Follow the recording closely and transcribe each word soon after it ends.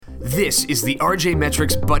This is the RJ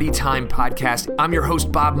Metrics Buddy Time Podcast. I'm your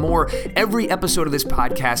host, Bob Moore. Every episode of this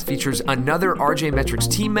podcast features another RJ Metrics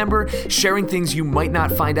team member sharing things you might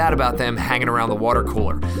not find out about them hanging around the water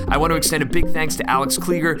cooler. I want to extend a big thanks to Alex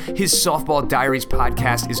Klieger. His Softball Diaries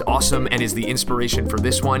podcast is awesome and is the inspiration for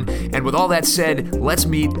this one. And with all that said, let's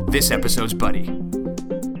meet this episode's buddy.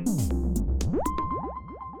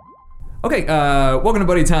 Okay, welcome to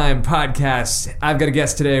Buddy Time Podcast. I've got a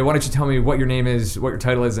guest today. Why don't you tell me what your name is, what your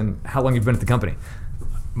title is, and how long you've been at the company?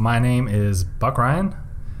 My name is Buck Ryan,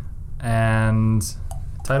 and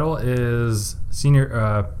title is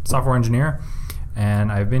Senior Software Engineer,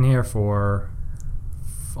 and I've been here for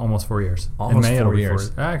almost 4 years. Almost In May, 4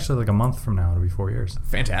 years. Actually, like a month from now, it'll be 4 years.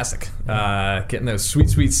 Fantastic. Getting those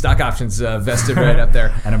sweet stock options vested right up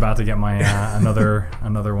there. And about to get my another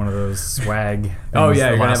one of those swag things. Oh, yeah,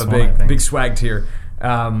 you're going to have a big swag tier.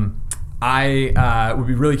 I would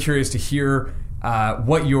be really curious to hear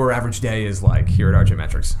what your average day is like here at RJ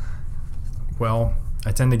Metrics. Well,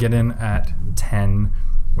 I tend to get in at 10,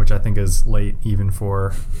 which I think is late even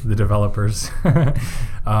for the developers.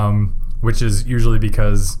 Which is usually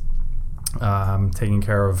because I'm taking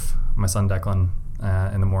care of my son Declan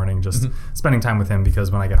in the morning, just spending time with him,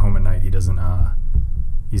 because when I get home at night, he doesn't,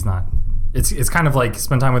 he's not, it's kind of like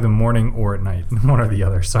spend time with him morning or at night, one or the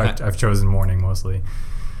other. So I've chosen morning mostly.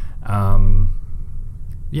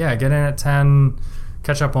 Get in at 10,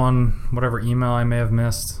 catch up on whatever email I may have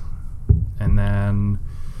missed, and then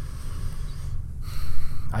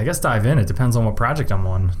I guess dive in. It depends on what project I'm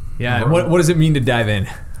on. Yeah, what does it mean to dive in?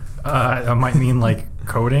 It might mean like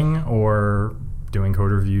coding or doing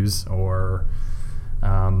code reviews, or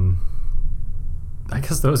I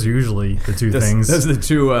guess those are usually the two things. Those are the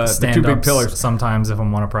two big pillars. Sometimes if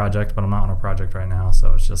I'm on a project, but I'm not on a project right now,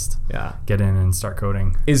 so it's just get in and start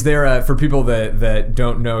coding. Is there, for people that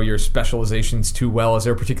don't know your specializations too well, is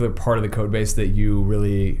there a particular part of the code base that you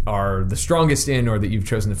really are the strongest in, or that you've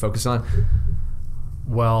chosen to focus on?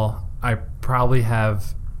 Well, I probably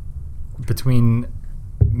have, between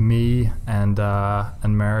me and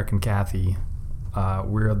Merrick and Kathy,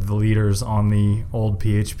 we're the leaders on the old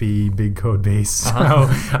PHP big code base. So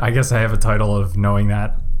I guess I have a title of knowing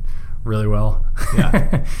that really well.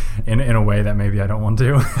 Yeah. in a way that maybe I don't want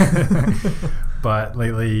to. But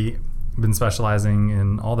lately I've been specializing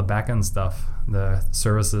in all the back-end stuff, the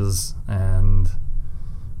services, and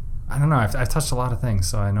I don't know, I've touched a lot of things,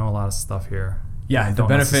 so I know a lot of stuff here. Yeah, the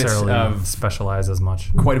benefits of specialize as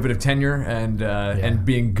much. Quite a bit of tenure and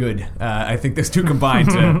being good. I think those two combined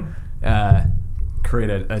to create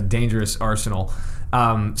a dangerous arsenal.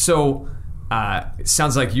 So it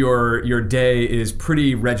sounds like your day is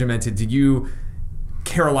pretty regimented. Do you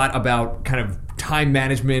care a lot about kind of time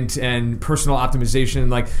management and personal optimization?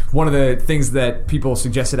 Like, one of the things that people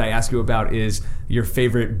suggested I ask you about is your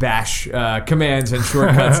favorite bash commands and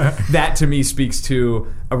shortcuts. That to me speaks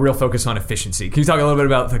to a real focus on efficiency. Can you talk a little bit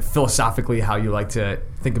about, like, philosophically how you like to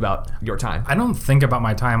think about your time? I don't think about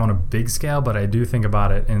my time on a big scale, but I do think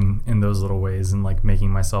about it in those little ways, and like making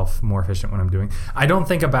myself more efficient when I'm doing. I don't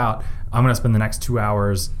think about, I'm going to spend the next 2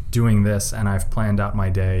 hours doing this, and I've planned out my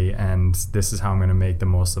day, and this is how I'm going to make the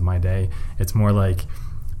most of my day. It's more like,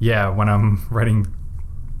 when I'm writing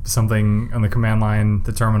something on the command line,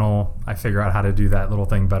 the terminal, I figure out how to do that little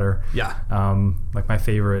thing better. Yeah. Like my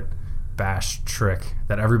favorite bash trick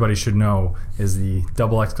that everybody should know is the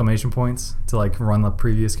double exclamation points to like run the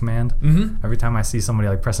previous command. Every time I see somebody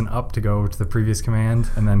like pressing up to go to the previous command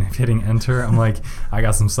and then hitting enter, I'm like, I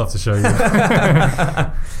got some stuff to show you.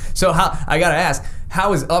 So I gotta ask,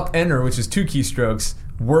 how is up enter, which is 2 keystrokes,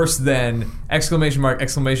 worse than exclamation mark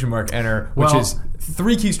enter, which is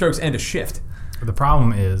 3 keystrokes and a shift? The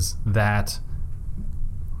problem is that,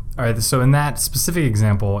 all right, so in that specific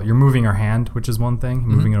example, you're moving your hand, which is one thing,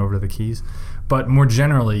 moving it over to the keys. But more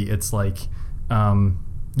generally, it's like,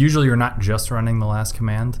 usually you're not just running the last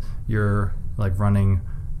command. You're like running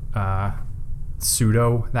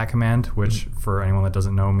sudo that command, which for anyone that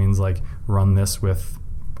doesn't know means like run this with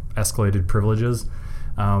escalated privileges.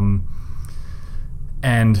 And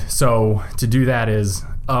so to do that is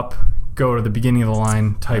up, go to the beginning of the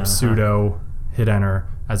line, type sudo, hit enter,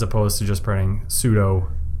 as opposed to just printing sudo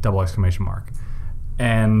double exclamation mark.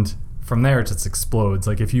 And from there it just explodes.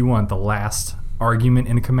 Like if you want the last argument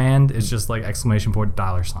in a command, it's just like exclamation point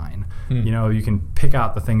 $. You know, you can pick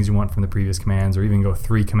out the things you want from the previous commands, or even go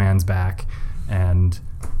 3 commands back. And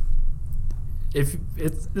if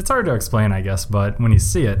it's hard to explain, I guess, but when you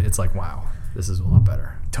see it, it's like, wow, this is a lot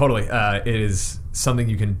better. Totally. It is something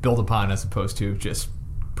you can build upon, as opposed to just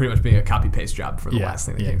pretty much being a copy-paste job for the last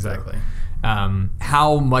thing that came exactly. through.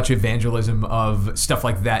 How much evangelism of stuff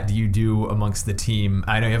like that do you do amongst the team?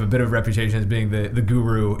 I know you have a bit of a reputation as being the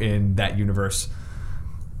guru in that universe.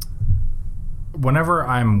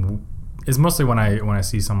 Whenever it's mostly when I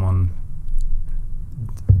see someone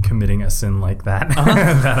committing a sin like that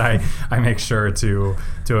that I make sure to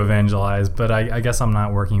evangelize. But I guess I'm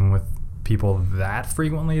not working with people that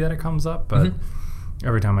frequently that it comes up. But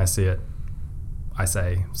every time I see it, I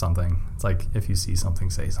say something. It's like, if you see something,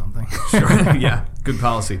 say something. Sure. Yeah, good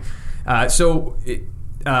policy. So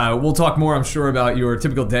we'll talk more, I'm sure, about your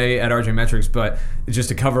typical day at RJ Metrics, but just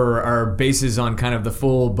to cover our bases on kind of the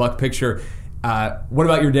full Buck picture, what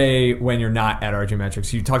about your day when you're not at RJ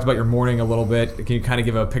Metrics? You talked about your morning a little bit. Can you kind of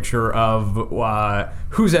give a picture of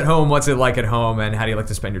who's at home, what's it like at home, and how do you like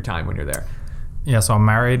to spend your time when you're there? Yeah, so I'm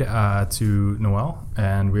married to Noel,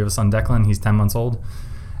 and we have a son, Declan. He's 10 months old.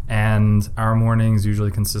 And our mornings usually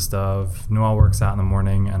consist of Noel works out in the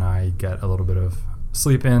morning, and I get a little bit of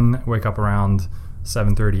sleep in, wake up around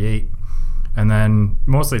 7:38, and then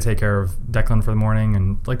mostly take care of Declan for the morning.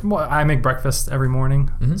 And I make breakfast every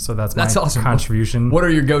morning, so that's my awesome contribution. What are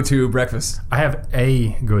your go-to breakfasts? I have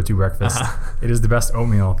a go-to breakfast. It is the best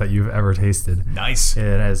oatmeal that you've ever tasted. Nice.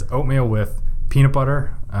 It has oatmeal with peanut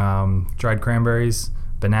butter, dried cranberries,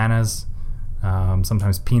 bananas,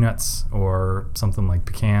 sometimes peanuts or something like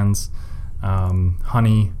pecans,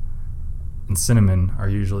 honey, and cinnamon are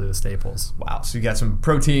usually the staples. Wow, so you got some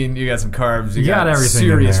protein, you got some carbs, you got everything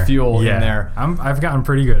serious in there. fuel in there. I've gotten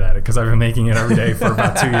pretty good at it because I've been making it every day for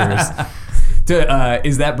about 2 years.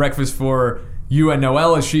 Is that breakfast for you and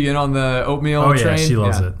Noelle? Is she in on the oatmeal train? Oh yeah, she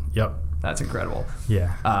loves it. Yep. That's incredible.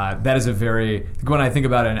 Yeah. That is when I think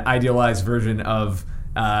about an idealized version of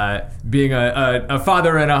being a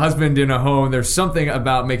father and a husband in a home, there's something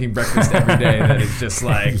about making breakfast every day that is just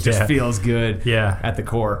like just feels good at the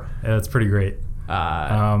core. Yeah, it's pretty great. So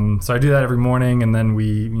I do that every morning, and then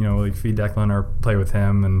we feed Declan or play with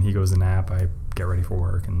him, and he goes to nap. I get ready for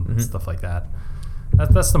work and stuff like that.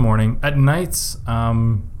 That's the morning. At nights,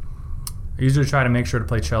 I usually try to make sure to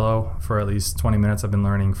play cello for at least 20 minutes. I've been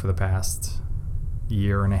learning for the past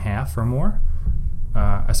year and a half or more.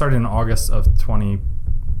 I started in August of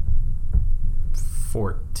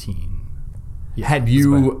 2014. Yeah, had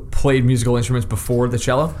you played musical instruments before the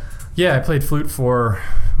cello? Yeah, I played flute for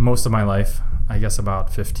most of my life, I guess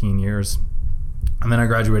about 15 years. And then I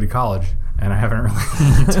graduated college, and I haven't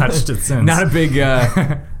really touched it since. Not a big...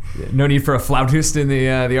 no need for a flautist in the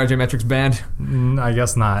RJ Metrics band? I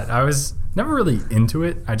guess not. I was never really into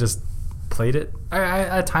it. I just played it.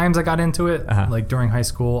 At times I got into it. Like during high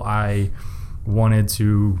school, I wanted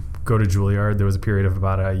to go to Juilliard. There was a period of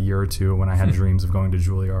about a year or two when I had dreams of going to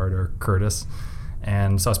Juilliard or Curtis.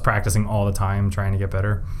 And so I was practicing all the time, trying to get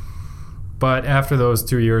better. But after those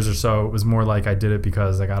 2 years or so, it was more like I did it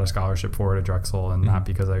because I got a scholarship for it at Drexel and not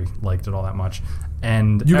because I liked it all that much.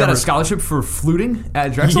 And you got a scholarship for fluting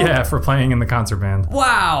at Drexel? Yeah, for playing in the concert band.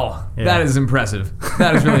 Wow. Yeah. That is impressive.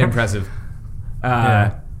 That is really impressive.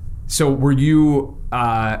 So were you...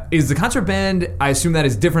 is the concert band, I assume that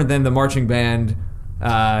is different than the marching band?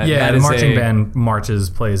 The marching band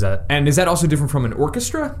plays at... And is that also different from an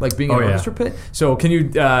orchestra? Like being in an orchestra pit? So can you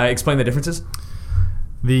explain the differences?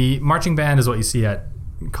 The marching band is what you see at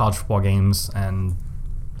college football games, and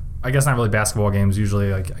I guess not really basketball games.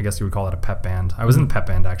 Usually, I guess you would call it a pep band. I was in the pep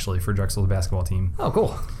band, actually, for Drexel's basketball team. Oh,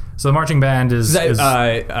 cool. So the marching band is...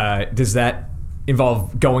 Does that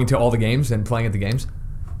involve going to all the games and playing at the games?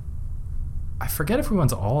 I forget if we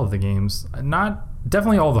went to all of the games.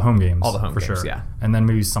 Definitely all the home games. All the home games, sure. Yeah. And then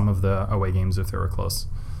maybe some of the away games if they were close.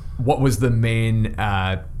 What was the main...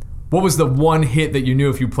 what was the one hit that you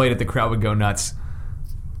knew if you played it, the crowd would go nuts?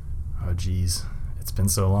 Oh, geez. It's been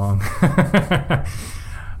so long.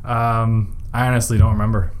 I honestly don't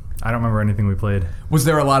remember. I don't remember anything we played. Was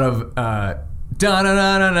there a lot of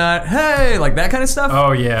da-na-na-na-na, hey, like that kind of stuff?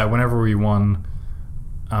 Oh, yeah. Whenever we won,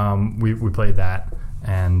 we played that.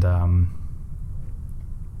 And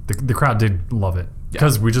the crowd did love it.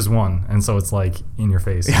 Because we just won, and so it's like in your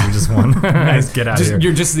face. We just won. Nice. Get out of here.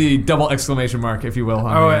 You're just the double exclamation mark, if you will.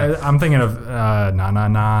 I'm thinking of na na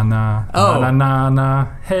na na na na na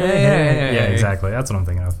hey. Yeah, exactly. That's what I'm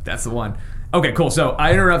thinking of. That's the one. Okay, cool. So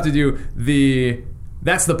I interrupted you.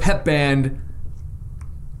 That's the pep band.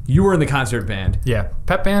 You were in the concert band. Yeah,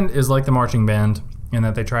 pep band is like the marching band in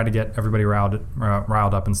that they try to get everybody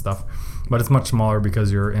riled up and stuff, but it's much smaller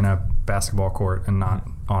because you're in a basketball court and not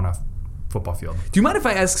on a football field. Do you mind if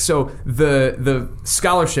I ask, so the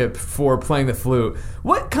scholarship for playing the flute,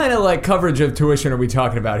 what kind of like coverage of tuition are we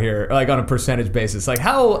talking about here, like on a percentage basis? Like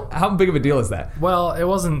how big of a deal is that? Well, it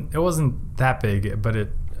wasn't that big, but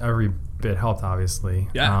every bit helped, obviously.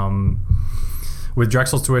 Yeah. With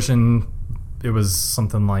Drexel's tuition, it was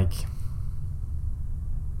something like,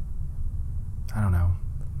 I don't know,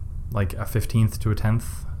 like a 15th to a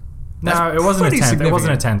 10th. No, it wasn't a 10th. It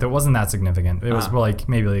wasn't a 10th. It wasn't that significant. It was like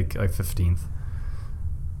maybe like 15th.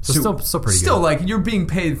 So still pretty good. Still, like, you're being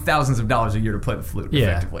paid thousands of dollars a year to play the flute,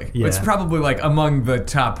 effectively. Yeah. It's probably like among the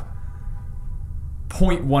top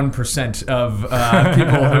 0.1% of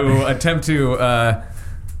people who attempt to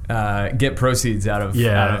get proceeds out of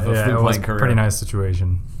a flute playing career. Pretty nice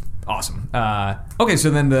situation. Awesome. Okay, so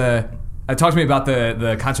then talk to me about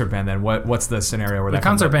the concert band then. What's the scenario where the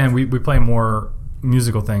concert band, we play more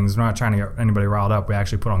musical things. We're not trying to get anybody riled up. We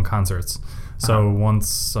actually put on concerts. So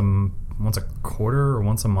once a quarter or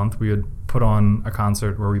once a month, we would put on a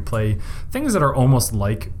concert where we play things that are almost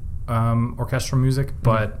like orchestral music,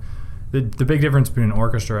 but the big difference between an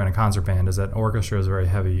orchestra and a concert band is that orchestra is very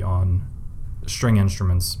heavy on string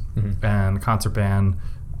instruments, and concert band,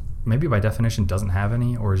 maybe by definition, doesn't have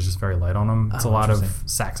any, or is just very light on them. It's a lot of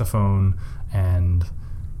saxophone and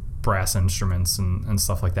brass instruments and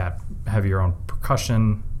stuff like that, heavier on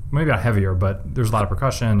percussion. Maybe not heavier, but there's a lot of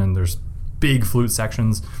percussion and there's big flute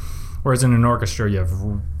sections. Whereas in an orchestra, you have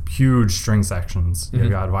huge string sections. You've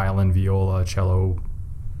got violin, viola, cello,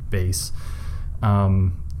 bass.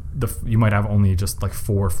 You might have only just like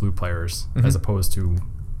 4 flute players as opposed to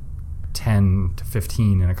 10 to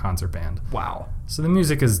 15 in a concert band. Wow. So the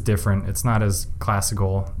music is different. It's not as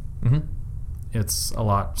classical. It's a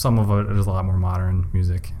lot. Some of it is a lot more modern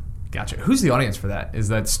music. Gotcha. Who's the audience for that? Is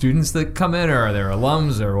that students that come in, or are there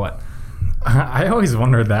alums, or what? I always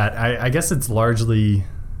wondered that. I guess it's largely...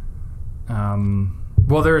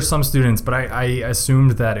 well, there are some students, but I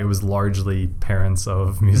assumed that it was largely parents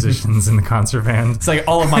of musicians in the concert band. It's like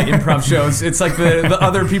all of my improv shows. It's like the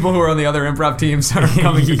other people who are on the other improv teams are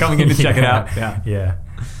coming in to check it out. Yeah.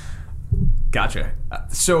 Gotcha.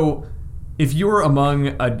 So if you're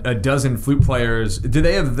among a dozen flute players, do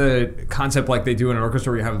they have the concept like they do in an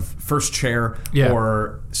orchestra where you have first chair? Yeah.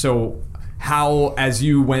 Or so... How, as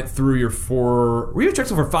you went through your were you at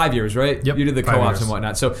Drexel for 5 years, right? Yep. You did the co-ops and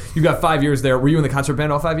whatnot. So you got 5 years there. Were you in the concert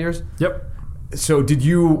band all 5 years? Yep. So did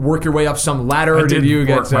you work your way up some ladder? I did you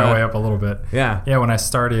work my way up a little bit. Yeah. Yeah, when I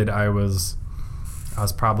started, I was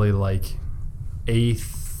probably like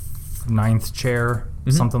 8th, 9th chair,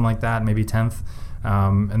 something like that, maybe 10th.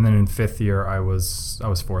 And then in 5th year, I was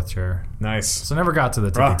 4th chair. Nice. So never got to the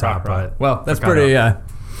tippy top, but... Well, that's pretty...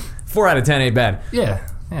 4 out of 10 ain't bad. Yeah.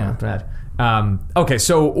 Not bad. Okay,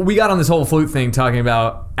 so we got on this whole flute thing talking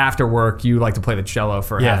about after work you like to play the cello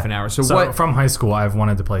for half an hour. So what? From high school, I've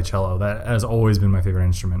wanted to play cello. That has always been my favorite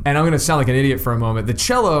instrument. And I'm going to sound like an idiot for a moment. The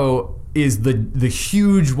cello is the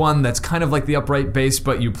huge one that's kind of like the upright bass,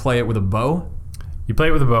 but you play it with a bow. You play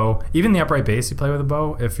it with a bow. Even the upright bass, you play with a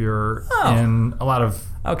bow. If you're in a lot of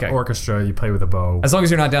orchestra, you play with a bow. As long as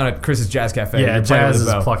you're not down at Chris's Jazz Cafe. Yeah, jazz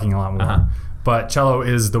is plucking a lot more. But cello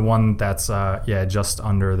is the one that's just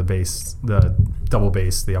under the bass, the double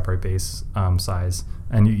bass, the upright bass size,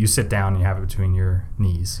 and you sit down and you have it between your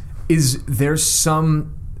knees. Is there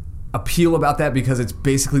some appeal about that because it's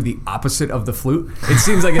basically the opposite of the flute? It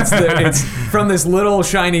seems like it's from this little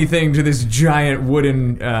shiny thing to this giant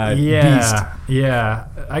wooden beast. Yeah.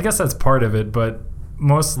 I guess that's part of it, but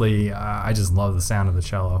mostly I just love the sound of the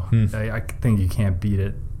cello. I think you can't beat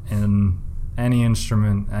it in any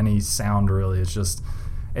instrument, any sound really.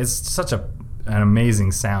 It's such an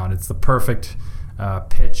amazing sound. It's the perfect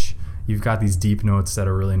pitch. You've got these deep notes that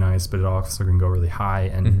are really nice, but it also can go really high.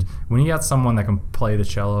 And when you got someone that can play the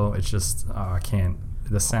cello, it's just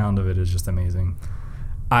the sound of it is just amazing.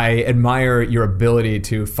 I admire your ability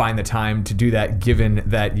to find the time to do that, given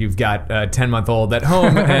that you've got a 10-month-old at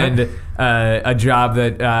home and a job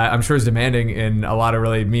that I'm sure is demanding in a lot of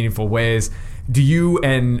really meaningful ways. Do you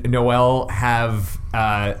and Noelle have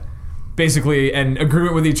basically an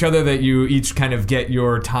agreement with each other that you each kind of get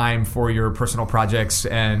your time for your personal projects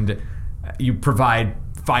and you provide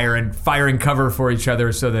fire and cover for each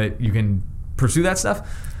other so that you can pursue that stuff?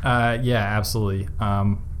 Yeah, absolutely.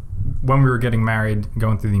 When we were getting married,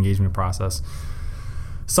 going through the engagement process,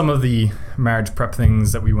 some of the marriage prep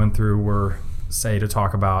things that we went through were, say, to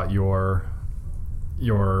talk about your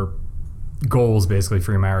goals basically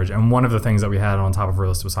for your marriage, and one of the things that we had on top of our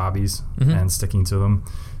list was hobbies and sticking to them.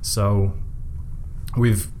 So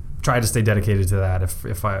we've tried to stay dedicated to that.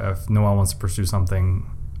 If Noelle wants to pursue something,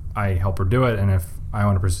 I help her do it, and if I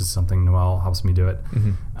want to pursue something, Noelle helps me do it.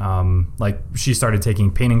 Like she started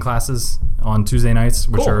taking painting classes on Tuesday nights,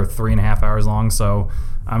 which are 3.5 hours long, so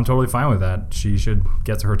I'm totally fine with that. She should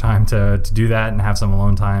get to her time to do that and have some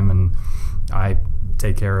alone time, and I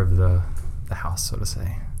take care of the house, so to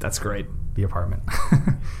say. That's great. The apartment.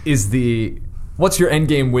 Is the what's your end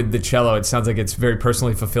game with the cello? It sounds like it's very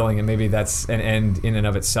personally fulfilling, and maybe that's an end in and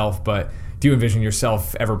of itself. But do you envision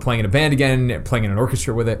yourself ever playing in a band again, playing in an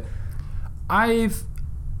orchestra with it? I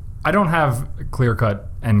don't have clear-cut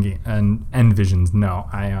end visions. No,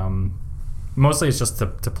 mostly it's just to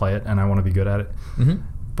play it, and I want to be good at it. Mm-hmm.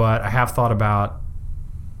 But I have thought about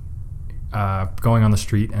going on the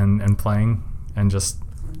street and playing, and just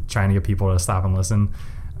trying to get people to stop and listen,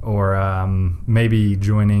 or maybe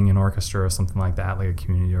joining an orchestra or something like that, like a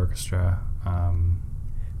community orchestra.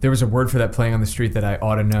 There was a word for that, playing on the street, that I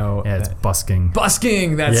ought to know. Yeah, it's busking.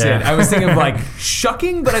 Busking, that's it. I was thinking of like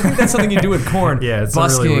shucking, but I think that's something you do with corn. Yeah, it's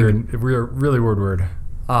busking. a really weird word.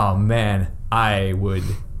 Oh man, I would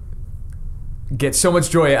get so much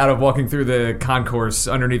joy out of walking through the concourse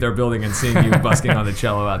underneath our building and seeing you busking on the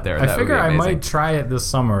cello out there. I figure I might try it this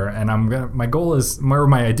summer, and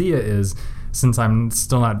my idea is, since I'm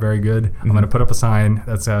still not very good, I'm going to put up a sign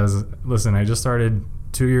that says, listen, I just started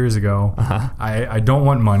 2 years ago. Uh-huh. I don't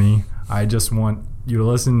want money. I just want you to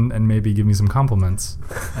listen and maybe give me some compliments,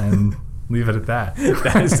 and leave it at that.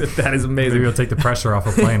 That is amazing. Maybe it'll take the pressure off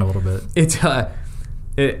of playing a little bit.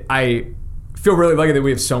 I feel really lucky that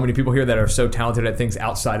we have so many people here that are so talented at things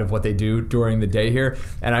outside of what they do during the day here,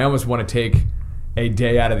 and I almost want to take a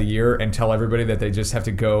day out of the year and tell everybody that they just have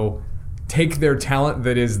to go take their talent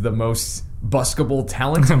that is the most buskable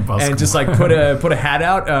talent and just like put a hat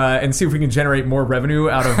out and see if we can generate more revenue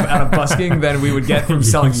out of busking than we would get from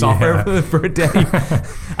selling software for a day.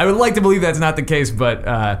 I would like to believe that's not the case, but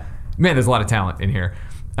man, there's a lot of talent in here.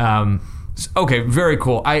 Okay, very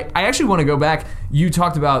cool. I actually want to go back. You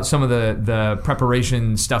talked about some of the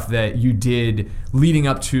preparation stuff that you did leading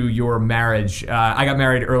up to your marriage. I got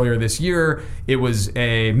married earlier this year. It was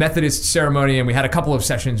a Methodist ceremony, and we had a couple of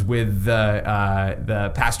sessions with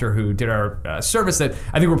the pastor who did our service that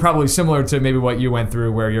I think were probably similar to maybe what you went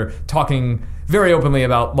through, where you're talking very openly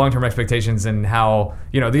about long-term expectations and how,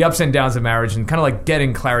 the ups and downs of marriage, and kind of like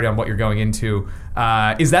getting clarity on what you're going into.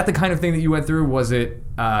 Is that the kind of thing that you went through? Was it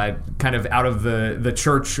kind of out of the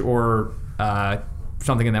church or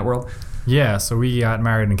something in that world? Yeah, so we got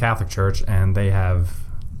married in a Catholic church, and they have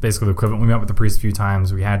basically the equivalent. We met with the priest a few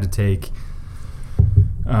times. We had to take,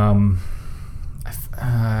 I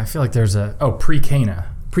feel like there's pre-Cana.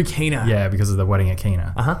 Pre-Cana. Yeah, because of the wedding at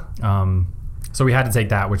Cana. Uh-huh. So we had to take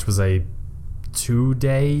that, which was a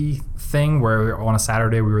 2-day thing where on a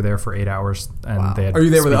Saturday we were there for 8 hours, and they had Are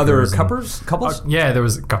you there with other couples? Yeah, there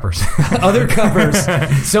was couples. Other couples.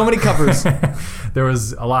 So many couples. There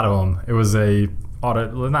was a lot of them. It was not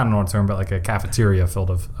an auditorium, but like a cafeteria filled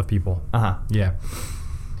of people. Uh-huh. Yeah.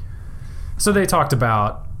 So they talked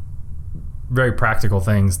about very practical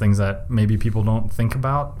things that maybe people don't think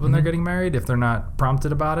about when they're getting married if they're not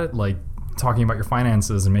prompted about it, like talking about your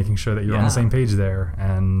finances and making sure that you're on the same page there,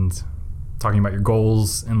 and talking about your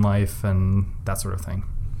goals in life and that sort of thing.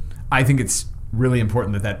 I think it's really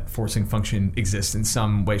important that forcing function exists in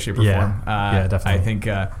some way, shape, or form. Yeah, definitely. I think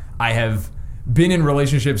I have been in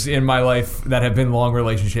relationships in my life that have been long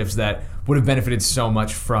relationships that would have benefited so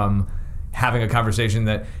much from having a conversation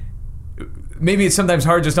that maybe it's sometimes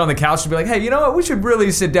hard just on the couch to be like, hey, you know what, we should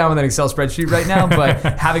really sit down with an Excel spreadsheet right now. But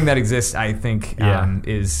having that exist, I think,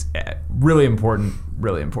 is really important.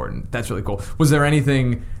 Really important. That's really cool. Was there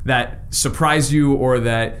anything that surprised you or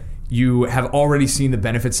that you have already seen the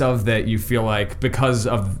benefits of that you feel like because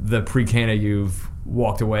of the pre-Cana you've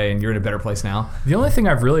walked away and you're in a better place now? The only thing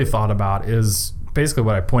I've really thought about is basically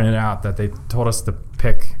what I pointed out, that they told us to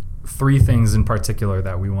pick 3 things in particular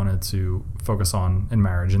that we wanted to focus on in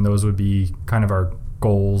marriage, and those would be kind of our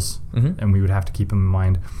goals, and we would have to keep them in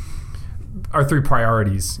mind. Our 3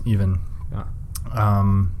 priorities, even.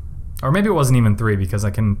 Or maybe it wasn't even 3, because I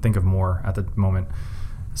can think of more at the moment.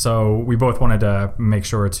 So we both wanted to make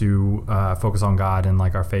sure to focus on God and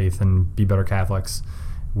like our faith and be better Catholics.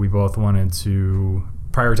 We both wanted to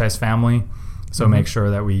prioritize family, so make sure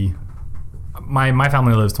that my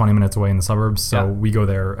family lives 20 minutes away in the suburbs, so we go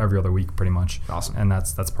there every other week pretty much. Awesome. And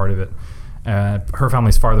that's part of it. Her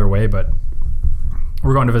family's farther away, but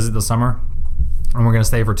we're going to visit this summer, and we're going to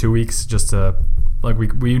stay for 2 weeks just to, like,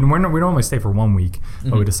 we normally stay for 1 week,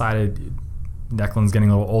 but we decided Declan's getting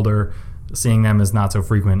a little older. Seeing them is not so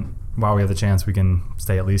frequent. While we have the chance, we can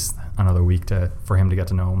stay at least another week for him to get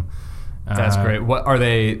to know him. That's great. What are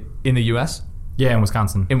they in the U.S.? Yeah, in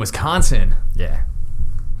Wisconsin. In Wisconsin. Yeah.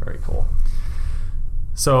 Very cool.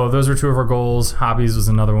 So those were 2 of our goals. Hobbies was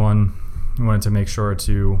another one. We wanted to make sure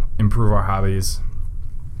to improve our hobbies.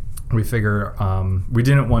 We figure we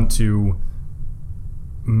didn't want to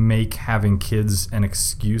make having kids an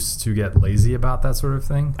excuse to get lazy about that sort of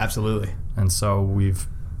thing. Absolutely. And so we've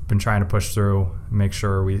been trying to push through, make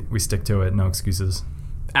sure we stick to it, no excuses.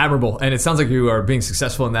 Admirable. And it sounds like you are being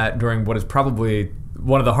successful in that during what is probably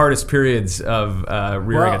one of the hardest periods of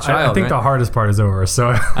rearing a child. I think the hardest part is over.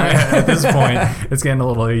 So at this point, it's getting a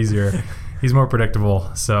little easier. He's more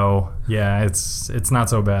predictable. So yeah, it's not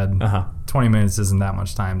so bad. 20 minutes isn't that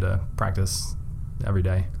much time to practice every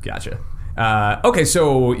day. Gotcha. Okay,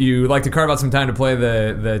 so you like to carve out some time to play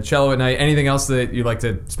the cello at night. Anything else that you like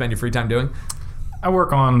to spend your free time doing? I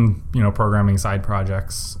work on programming side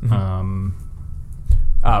projects.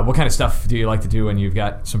 What kind of stuff do you like to do when you've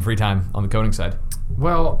got some free time on the coding side?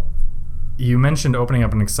 Well, you mentioned opening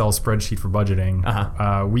up an Excel spreadsheet for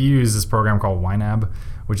budgeting. We use this program called YNAB,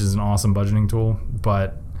 which is an awesome budgeting tool,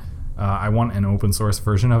 but I want an open source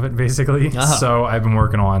version of it, basically. So I've been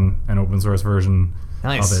working on an open source version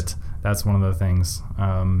of it. That's one of the things.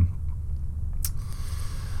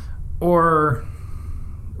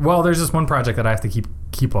 There's this one project that I have to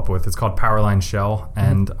keep up with. It's called Powerline Shell,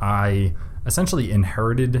 and I essentially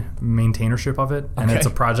inherited maintainership of it, and it's a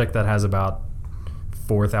project that has about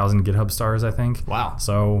 4,000 GitHub stars, I think. Wow.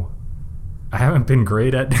 So I haven't been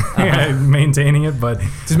great at maintaining it, but...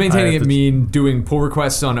 Does maintaining it mean doing pull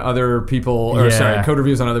requests on other people, code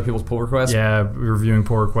reviews on other people's pull requests? Yeah, reviewing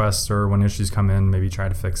pull requsts, or when issues come in, maybe try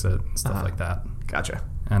to fix it, stuff like that. Gotcha.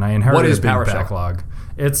 And I inherited a big PowerShell? backlog.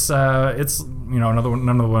 It's another one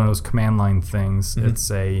of those command line things.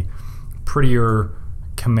 It's a prettier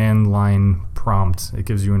command line prompt. It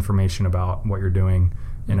gives you information about what you're doing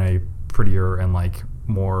in a prettier and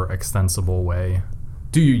more extensible way.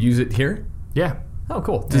 Do you use it here? Yeah. Oh,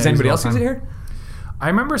 cool. Does anybody else use it here? I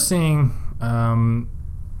remember seeing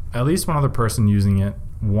at least one other person using it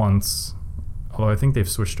once, although I think they've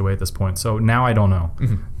switched away at this point. So now I don't know.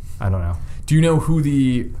 I don't know. Do you know who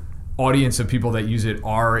the audience of people that use it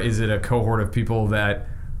are? Is it a cohort of people that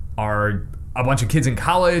are a bunch of kids in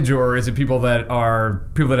college, or is it people that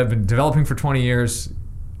have been developing for 20 years? Do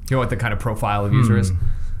you know what the kind of profile of user is?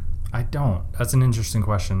 I don't. That's an interesting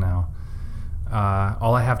question now.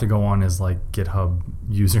 All I have to go on is GitHub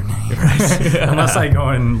username. Right. Unless I go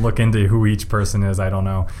and look into who each person is, I don't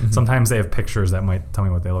know. Sometimes they have pictures that might tell me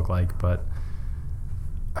what they look like, but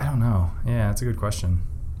I don't know. Yeah, that's a good question.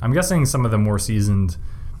 I'm guessing some of the more seasoned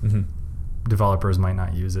developers might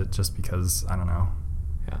not use it just because, I don't know.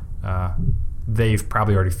 Yeah. They've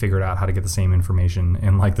probably already figured out how to get the same information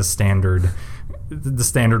in the standard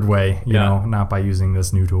way, you know, not by using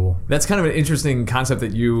this new tool. That's kind of an interesting concept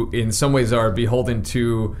that you, in some ways, are beholden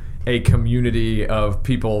to a community of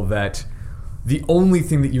people that the only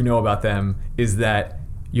thing that you know about them is that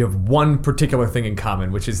you have one particular thing in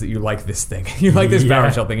common, which is that you like this thing. You like this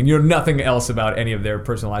PowerShell thing, and you know nothing else about any of their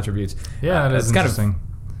personal attributes. Yeah, that is interesting.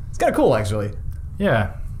 It's kind of cool, actually.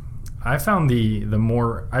 Yeah. I found the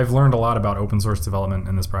more... I've learned a lot about open source development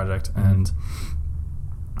in this project, and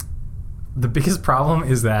the biggest problem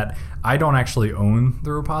is that I don't actually own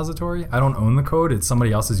the repository. I don't own the code. It's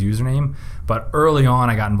somebody else's username. But early on,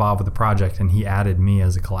 I got involved with the project, and he added me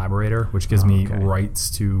as a collaborator, which gives me rights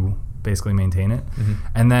to basically maintain it.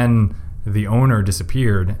 And then the owner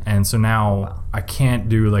disappeared, and so now I can't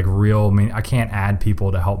do I can't add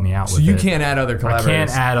people to help me out with it. So you can't add other collaborators? I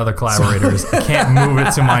can't add other collaborators. I can't move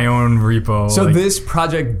it to my own repo. So this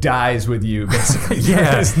project dies with you, basically.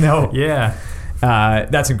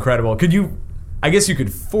 That's incredible. Could you... I guess you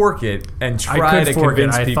could fork it and try to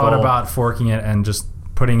convince people. I thought about forking it and just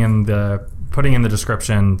putting in the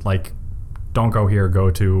description, don't go here,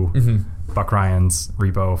 go to Buck Ryan's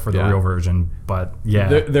repo for the real version. But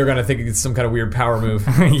they're going to think it's some kind of weird power move.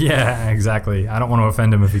 Yeah, exactly. I don't want to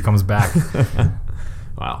offend him if he comes back.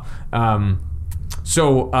 Wow.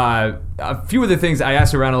 So a few of the things I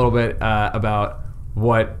asked around a little bit about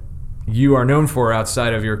what you are known for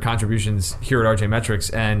outside of your contributions here at RJ Metrics,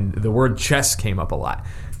 and the word chess came up a lot.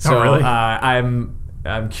 So really?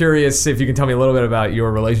 I'm curious if you can tell me a little bit about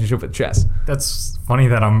your relationship with chess. That's funny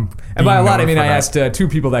that I'm... And by a lot, I mean I asked two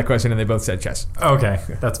people that question, and they both said chess. Okay,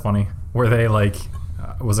 that's funny. Were they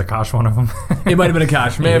was Akash one of them? It might have been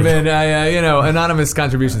Akash. May have been, anonymous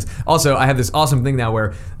contributions. Also, I have this awesome thing now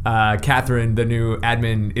where Catherine, the new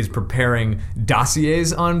admin, is preparing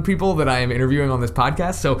dossiers on people that I am interviewing on this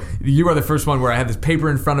podcast. So you are the first one where I have this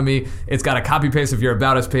paper in front of me. It's got a copy-paste of your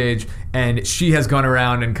About Us page, and she has gone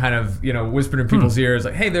around and kind of, whispered in people's ears,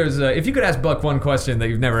 hey, there's if you could ask Buck one question that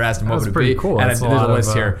you've never asked him, what would it be? Cool. And there's a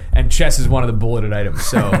list here. And chess is one of the bulleted items.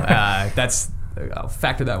 So I'll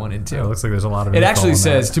factor that one in too. Yeah, it looks like there's a lot of... It actually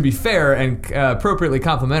says, to be fair and appropriately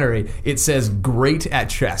complimentary, it says great at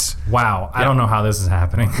chess. Wow, yep. I don't know how this is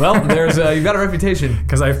happening. Well, you've got a reputation.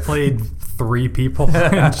 Because I've played 3 people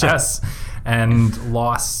in chess and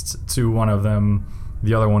lost to one of them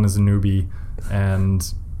The other one is a newbie,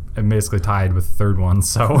 and I'm basically tied with the third one.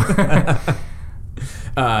 So,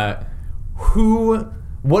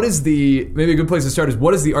 what is maybe a good place to start is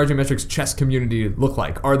what does the RJ Metrics chess community look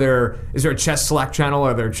like? Is there a chess Slack channel?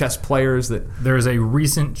 Are there chess players that? There's a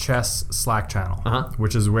recent chess Slack channel,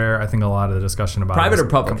 which is where I think a lot of the discussion about private or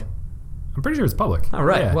public. I'm pretty sure it's public. All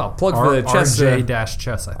right. Yeah. Well, plug for the chess.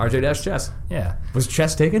 RJ-chess. RJ-chess. Yeah. Was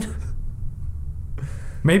chess taken?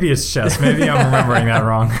 Maybe it's chess. Maybe I'm remembering that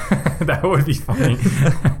wrong. That would be funny.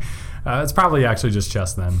 It's probably actually just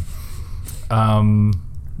chess then.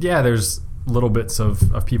 Yeah, there's little bits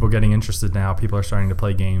of people getting interested now. People are starting to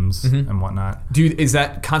play games and whatnot. Is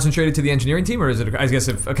that concentrated to the engineering team, or is it? I guess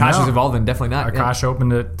if Akash is involved, then definitely not. Akash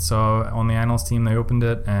opened it, so on the analyst team they opened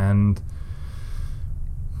it, and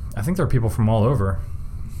I think there are people from all over.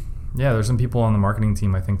 Yeah, there's some people on the marketing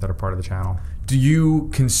team I think that are part of the channel. Do you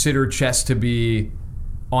consider chess to be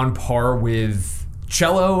on par with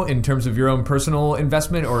cello in terms of your own personal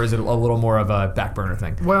investment, or is it a little more of a back burner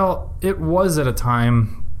thing? Well, it was at a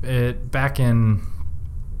time. Back in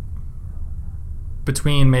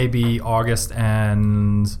between maybe August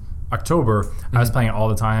and October, I was playing it all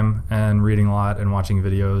the time and reading a lot and watching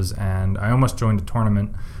videos, and I almost joined a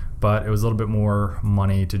tournament, but it was a little bit more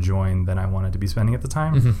money to join than I wanted to be spending at the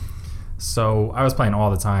time. So I was playing all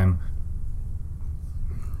the time,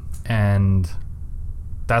 and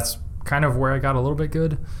that's kind of where I got a little bit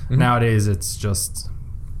good. Nowadays it's just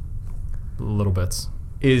little bits.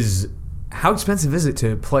 How expensive is it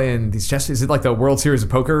to play in these chess? Is it like the World Series of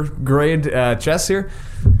Poker grade chess here?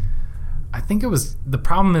 I think it was. The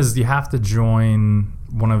problem is you have to join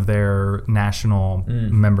one of their national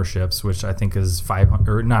memberships, which I think is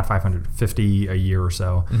 500 or not 550 a year or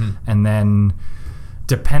so, and then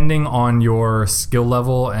depending on your skill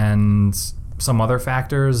level and some other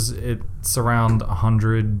factors, it's around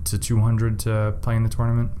 100 to 200 to play in the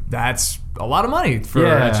tournament. That's a lot of money for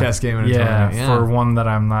a chess game in a tournament. Yeah, for one that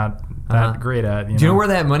I'm not that great at. Do you know where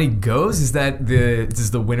that money goes?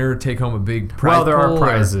 Does the winner take home a big prize? Well, there are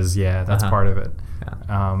prizes. Yeah, that's part of it.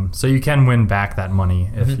 Yeah. So you can win back that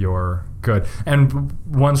money if you're good. And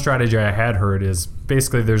one strategy I had heard is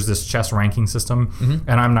basically there's this chess ranking system,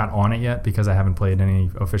 and I'm not on it yet because I haven't played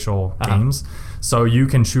any official games. So you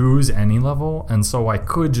can choose any level, and so I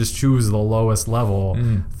could just choose the lowest level,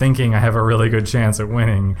 thinking I have a really good chance at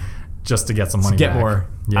winning, just to get some money. Get back. more.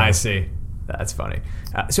 Yeah. I see. That's funny.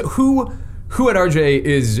 So who at RJ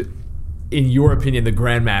is, in your opinion, the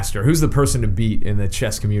grandmaster? Who's the person to beat in the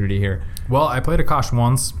chess community here? Well, I played Akash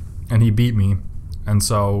once, and he beat me, and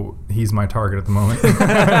so he's my target at the moment.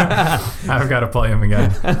 I've got to play him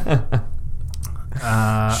again.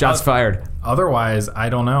 Shots fired. Otherwise, I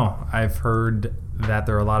don't know. I've heard that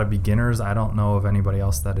there are a lot of beginners. I don't know of anybody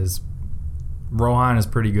else that is. Rohan is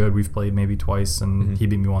pretty good. We've played maybe twice, and he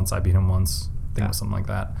beat me once. I beat him once. I think it was something like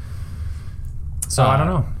that. So I don't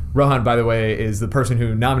know. Rohan, by the way, is the person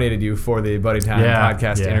who nominated you for the Buddy Time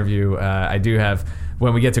podcast interview. I do have,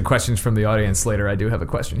 when we get to questions from the audience later, I do have a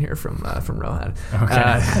question here from Rohan.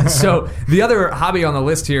 Okay. So the other hobby on the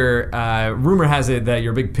list here, rumor has it that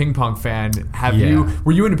you're a big ping pong fan.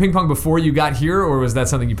 Were you into ping pong before you got here, or was that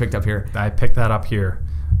something you picked up here? I picked that up here.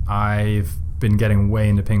 I've been getting way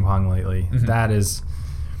into ping pong lately. That is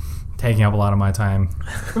taking up a lot of my time.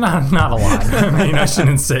 Not a lot. I mean, I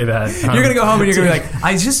shouldn't say that. You're going to go home and you're going to be like,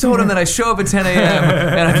 I just told him that I show up at 10 a.m.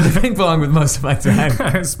 and I play ping pong with most of my time.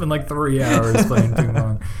 I spend like 3 hours playing ping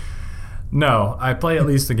pong. No, I play at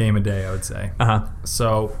least a game a day, I would say.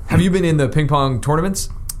 So, have you been in the ping pong tournaments?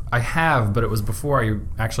 I have, but it was before I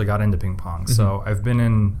actually got into ping pong. So I've been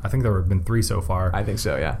in, I think there have been 3 so far. I think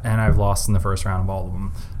so, yeah. And I've lost in the first round of all of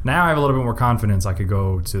them. Now I have a little bit more confidence I could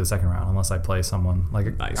go to the second round unless I play someone. Like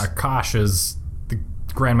Akash is the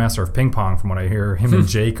grandmaster of ping pong from what I hear. Him and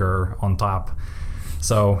Jake are on top.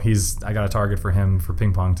 So I got a target for him for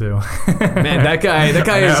ping pong too. Man, that guy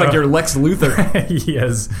is like your Lex Luthor. He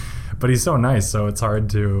is. But he's so nice, so it's hard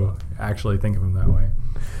to actually think of him that way.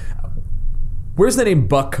 Where's the name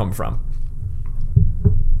Buck come from?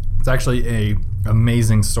 It's actually an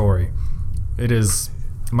amazing story. It is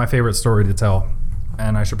my favorite story to tell,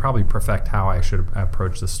 and I should probably perfect how I should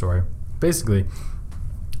approach this story. Basically,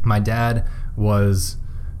 my dad was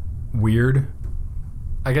weird,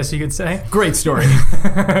 I guess you could say. Great story.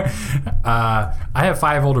 I have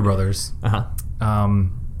 5 older brothers.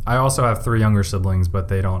 I also have 3 younger siblings, but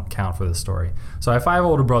they don't count for this story. So I have 5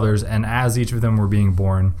 older brothers, and as each of them were being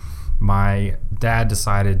born, my dad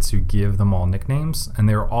decided to give them all nicknames, and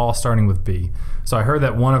they were all starting with B. So I heard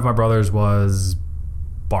that one of my brothers was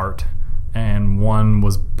Bart, and one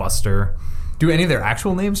was Buster. Do any of their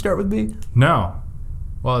actual names start with B? No.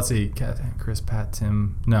 Well, let's see. Kev, Dan, Chris, Pat,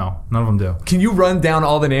 Tim. No, none of them do. Can you run down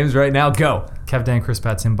all the names right now? Go. Kev, Dan, Chris,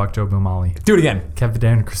 Pat, Tim, Buck, Joe, Bill, Molly. Do it again. Kev,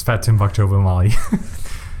 Dan, Chris, Pat, Tim, Buck, Joe, Bill, Molly.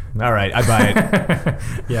 All right, I buy it.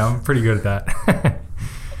 Yeah, I'm pretty good at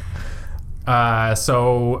that.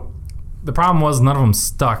 So the problem was none of them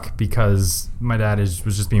stuck because my dad was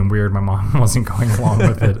just being weird. My mom wasn't going along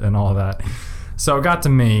with it and all of that. So it got to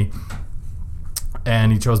me,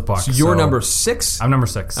 and he chose Buck. So you're number 6? I'm number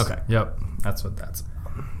 6. Okay. Yep. That's what that's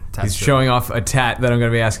about. He's showing off a tat that I'm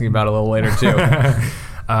going to be asking about a little later, too.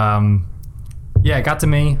 Yeah, it got to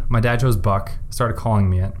me. My dad chose Buck, started calling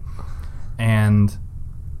me it. And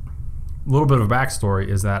a little bit of a backstory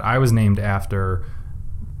is that I was named after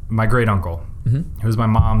my great uncle, who was my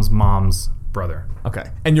mom's brother. Okay.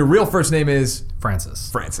 And your real first name is?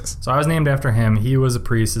 Francis. So I was named after him. He was a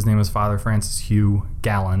priest. His name was Father Francis Hugh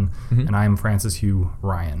Gallen, and I am Francis Hugh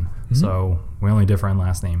Ryan. So we only differ in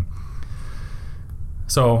last name.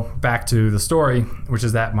 So back to the story, which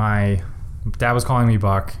is that my dad was calling me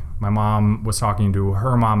Buck. My mom was talking to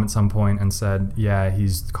her mom at some point and said, yeah,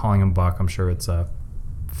 he's calling him Buck. I'm sure it's a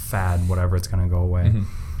fad, whatever, it's going to go away.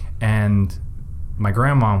 And my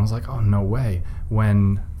grandma was like, oh, no way.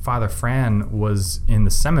 When Father Fran was in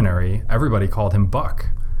the seminary, everybody called him Buck.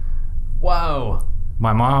 Wow.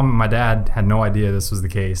 My mom and my dad had no idea this was the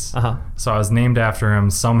case. So I was named after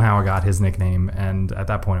him. Somehow I got his nickname. And at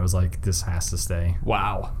that point, it was like, this has to stay.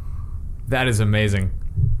 Wow. That is amazing.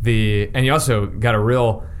 And you also got a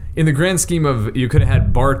real... In the grand scheme of, you could have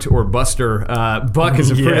had Bart or Buster. Buck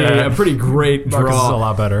is a pretty great draw. Buck is a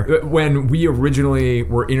lot better. When we originally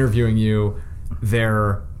were interviewing you,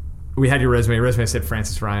 we had your resume. Your resume said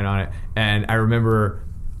Francis Ryan on it, and I remember,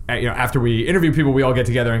 after we interview people, we all get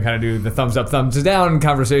together and kind of do the thumbs up, thumbs down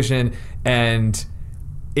conversation, and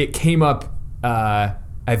it came up. I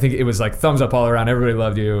think it was like thumbs up all around. Everybody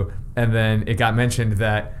loved you, and then it got mentioned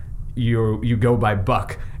that you go by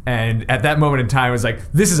Buck. And at that moment in time, it was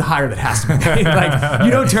like, this is a hire that has to be made. Like, you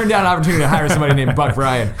don't turn down an opportunity to hire somebody named Buck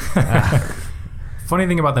Ryan. Funny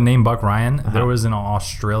thing about the name Buck Ryan, there was an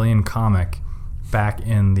Australian comic back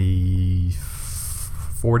in the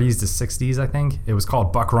 40s to 60s, I think. It was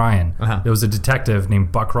called Buck Ryan. There was a detective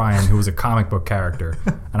named Buck Ryan who was a comic book character.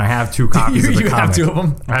 And I have 2 copies of the comic. You have 2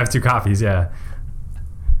 of them? I have 2 copies, yeah.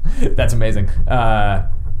 That's amazing. I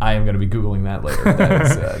am going to be Googling that later.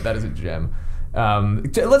 That is a gem.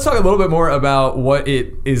 Let's talk a little bit more about what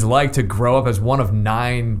it is like to grow up as one of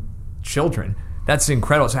 9 children. That's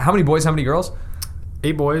incredible. So how many boys, how many girls?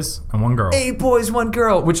 8 boys and 1 girl. 8 boys, 1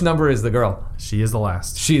 girl. Which number is the girl? She is the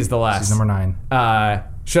last. She's She's number 9.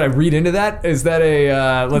 Should I read into that? Is that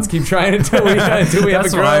a let's keep trying until we have a girl?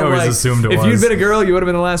 That's what I always assumed it was. If you'd been a girl, you would have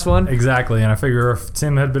been the last one? Exactly, and I figure if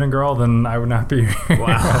Tim had been a girl, then I would not be here.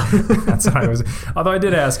 Wow. That's what I was. Although I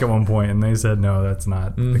did ask at one point, and they said no, that's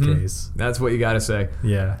not the case. That's what you got to say.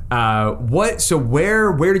 Yeah. So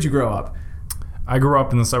where did you grow up? I grew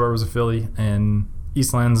up in the suburbs of Philly in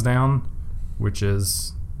East Lansdowne, which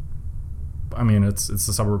is, it's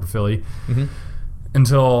the suburb of Philly.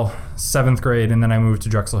 Until 7th grade, and then I moved to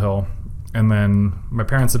Drexel Hill, and then my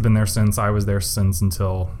parents have been there since. I was there since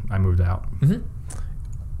until I moved out.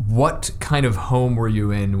 What kind of home were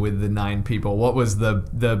you in with the 9 people? What was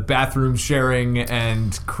the bathroom sharing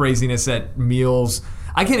and craziness at meals?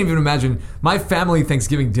 I can't even imagine. My family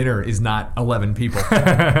Thanksgiving dinner is not 11 people,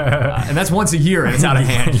 and that's once a year, and it's out of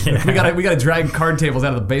hand. We gotta drag card tables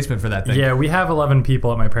out of the basement for that thing. Yeah, we have 11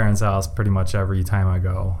 people at my parents' house pretty much every time I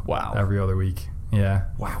go. Wow. Every other week. Yeah.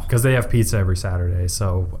 Wow. Because they have pizza every Saturday,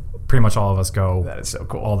 so pretty much all of us go. That is so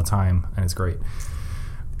cool. All the time, and it's great.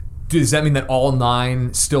 Does that mean that all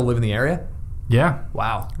 9 still live in the area? Yeah.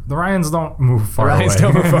 Wow. The Ryans don't move far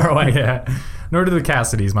away. Yeah. Nor do the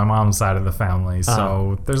Cassidys, my mom's side of the family.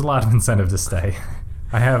 So there's a lot of incentive to stay.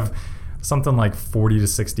 I have something like 40 to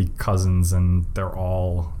 60 cousins, and they're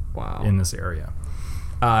all in this area.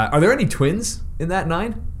 Are there any twins in that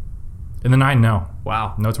 9? In the 9, no.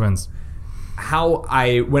 Wow. No twins.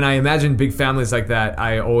 When I imagine big families like that,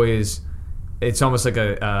 it's almost like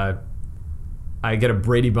I get a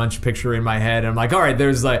Brady Bunch picture in my head, and I'm like, all right,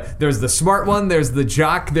 there's the smart one, there's the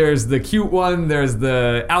jock, there's the cute one, there's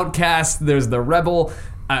the outcast, there's the rebel.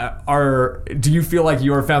 Do you feel like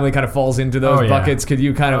your family kind of falls into those buckets? Could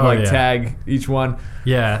you kind of tag each one?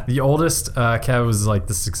 Yeah, the oldest, Kev, was like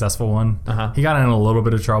the successful one. He got in a little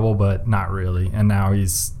bit of trouble, but not really, and now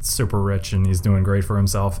he's super rich and he's doing great for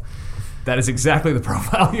himself. That is exactly the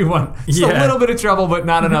profile you want. Just a little bit of trouble, but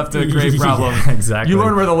not enough to create problems. Yeah, exactly. You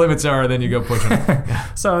learn where the limits are, then you go push them.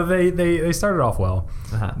 So they started off well.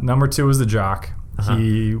 Number 2 was the jock.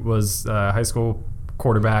 He was a high school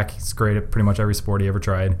quarterback. He's great at pretty much every sport he ever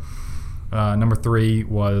tried. Number 3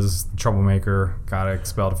 was troublemaker. Got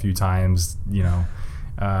expelled a few times.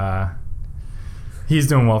 He's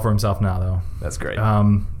doing well for himself now, though. That's great.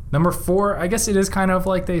 Number 4, I guess it is kind of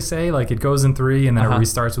like they say, like it goes in 3 and then it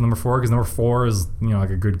restarts with number 4, because number 4 is like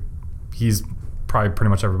a good. He's probably pretty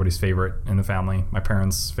much everybody's favorite in the family. My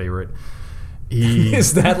parents' favorite.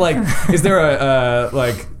 Is that like? Is there a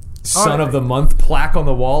son of the month plaque on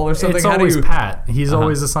the wall or something? It's always Pat. He's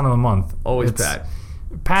always the son of the month. Always Pat.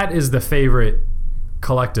 Pat is the favorite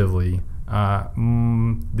collectively.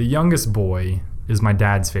 The youngest boy is my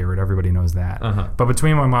dad's favorite. Everybody knows that. But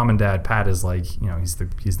between my mom and dad, Pat is like, he's the.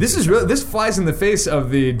 This flies in the face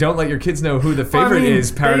of the "don't let your kids know who the favorite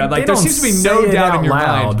is" paradigm. There seems to be no doubt in your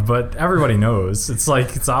mind, but everybody knows. It's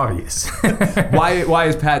like it's obvious. Why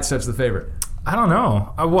is Pat such the favorite? I don't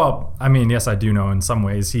know. Yes, I do know in some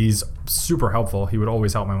ways. He's super helpful. He would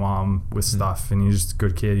always help my mom with stuff, and he's just a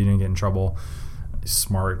good kid. He didn't get in trouble. He's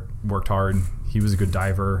smart, worked hard. He was a good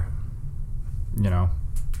diver.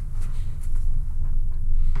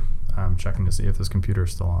 I'm checking to see if this computer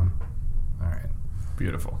is still on. All right.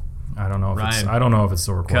 Beautiful. I don't know if it's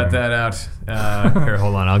still recording. Cut that out. Here,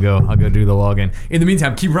 hold on. I'll go do the login. In the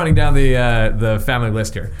meantime, keep running down the family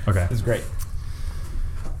list here. Okay. This is great.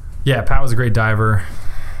 Yeah, Pat was a great diver.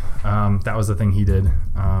 That was the thing he did.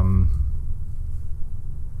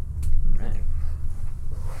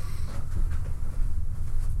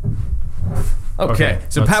 Okay.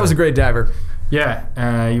 So Pat was a great diver.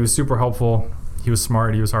 Yeah, he was super helpful. He was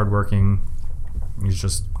smart. He was hardworking. He's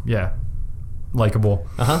just, likable.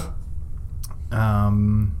 All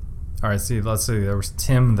right, let's see. There was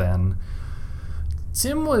Tim then.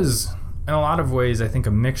 Tim was, in a lot of ways, I think,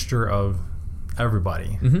 a mixture of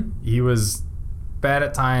everybody. He was bad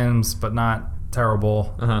at times, but not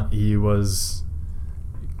terrible. He was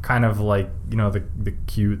kind of like, the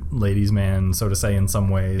cute ladies' man, so to say, in some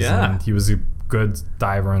ways. Yeah. And he was a good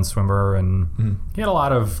diver and swimmer, and he had a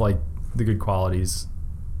lot of, the good qualities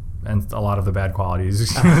and a lot of the bad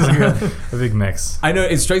qualities. A big mix. I know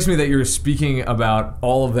it strikes me that you're speaking about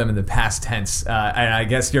all of them in the past tense, and I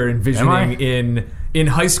guess you're envisioning in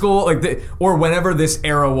high school, or whenever this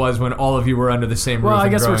era was when all of you were under the same roof. Well, I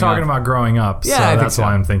guess we're talking about growing up, so that's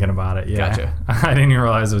why I'm thinking about it. Yeah. Gotcha. I didn't even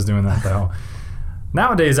realize I was doing that though.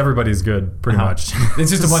 Nowadays, everybody's good, pretty much.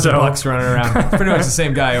 It's just a bunch of bucks running around. Pretty much the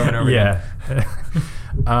same guy over and over again.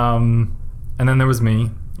 And then there was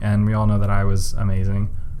me. And we all know that I was amazing.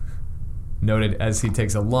 Noted as he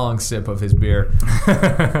takes a long sip of his beer.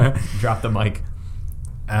 Drop the mic.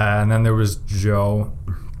 And then there was Joe.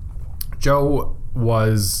 Joe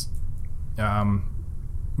was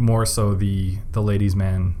more so the ladies'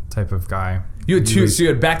 man type of guy. You had two, so you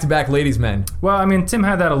had back-to-back ladies' men. Well, Tim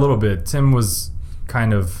had that a little bit. Tim was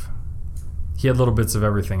he had little bits of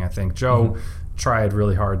everything, I think. Joe tried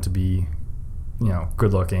really hard to be,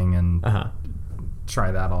 good-looking and...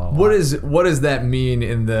 try that all. What does that mean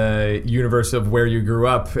in the universe of where you grew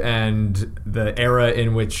up and the era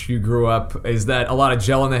in which you grew up? Is that a lot of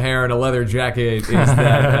gel in the hair and a leather jacket? Is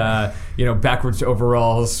that backwards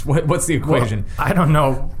overalls? What's the equation? Well, I don't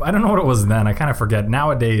know what it was then. I kind of forget.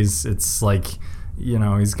 Nowadays, it's like he's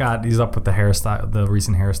up with the hairstyle, the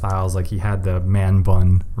recent hairstyles. Like he had the man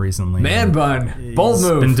bun recently. Man bun, bold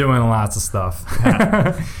move. Been doing lots of stuff.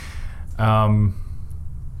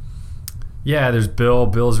 Yeah, there's Bill.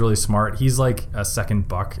 Bill's really smart. He's like a second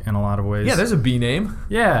Buck in a lot of ways. Yeah, there's a B name.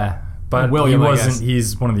 Yeah, but William, he wasn't.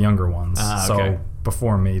 He's one of the younger ones. Okay. So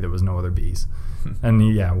before me, there was no other B's. And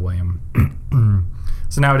William.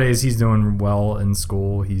 So nowadays, he's doing well in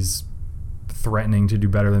school. He's threatening to do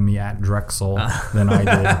better than me at Drexel than I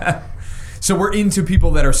did. So we're into people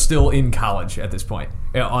that are still in college at this point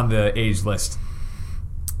on the age list.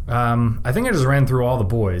 I think I just ran through all the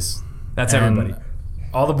boys. That's everybody.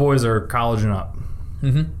 All the boys are college and up.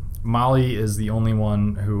 Molly is the only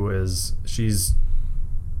one she's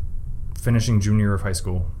finishing junior year of high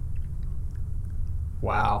school.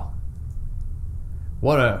 Wow.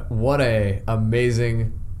 What a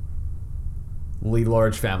amazing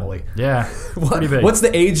large family. Yeah, pretty big. What's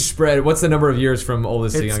the age spread? What's the number of years from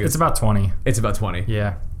oldest to youngest? It's about 20. It's about 20.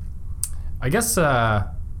 Yeah. I guess,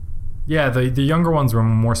 the younger ones were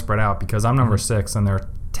more spread out because I'm number 6 and there are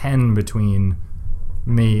 10 between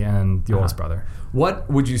me and the oldest brother. What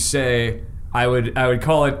would you say? I would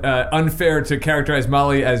call it unfair to characterize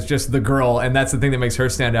Molly as just the girl, and that's the thing that makes her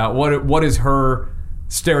stand out. What is her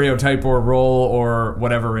stereotype or role or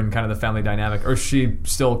whatever in kind of the family dynamic, or is she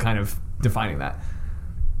still kind of defining that?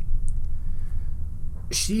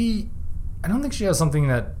 I don't think she has something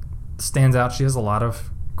that stands out. She has a lot of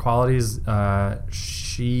qualities.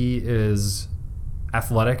 She is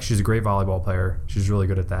athletic. She's a great volleyball player. She's really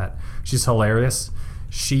good at that. She's hilarious.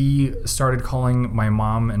 She started calling my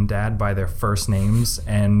mom and dad by their first names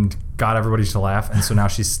and got everybody to laugh. And so now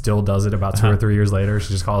she still does it about 2 or 3 years later. She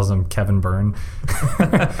just calls them Kevin Byrne.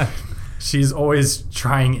 She's always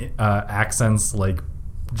trying accents, like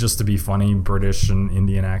just to be funny, British and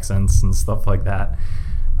Indian accents and stuff like that.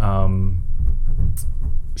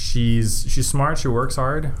 She's smart. She works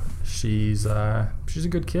hard. She's a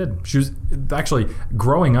good kid. She was actually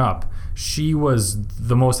growing up. She was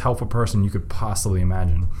the most helpful person you could possibly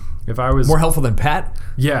imagine. If I was more helpful than Pat,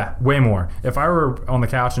 yeah, way more. If I were on the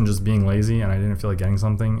couch and just being lazy and I didn't feel like getting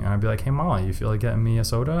something, and I'd be like, "Hey, Molly, you feel like getting me a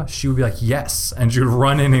soda?" She would be like, "Yes," and she would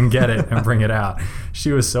run in and get it and bring it out.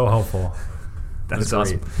 She was so helpful. That's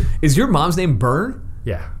awesome. Is your mom's name Byrne?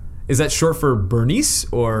 Yeah. Is that short for Bernice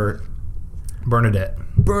or Bernadette?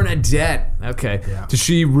 Bernadette. Okay. Yeah. Does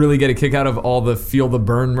she really get a kick out of all the Feel the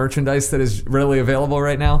Burn merchandise that is readily available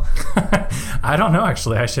right now? I don't know,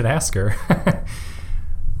 actually. I should ask her.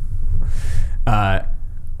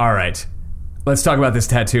 All right. Let's talk about this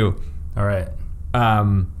tattoo. All right.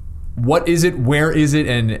 What is it? Where is it?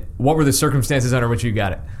 And what were the circumstances under which you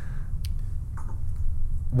got it?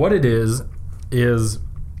 What it is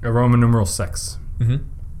a Roman numeral 6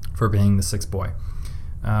 for being the sixth boy.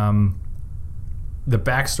 The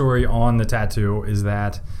backstory on the tattoo is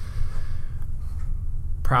that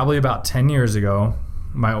probably about 10 years ago,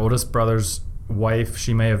 my oldest brother's wife,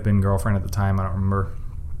 she may have been girlfriend at the time, I don't remember,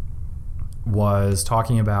 was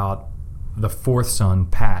talking about the fourth son,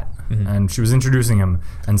 Pat. And she was introducing him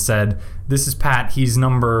and said, "This is Pat. He's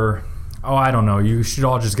number, I don't know. You should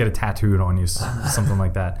all just get it tattooed on you," something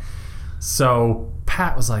like that. So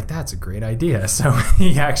Pat was like, "That's a great idea." So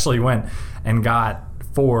he actually went and got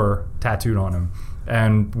 4 tattooed on him.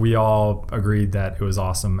 And we all agreed that it was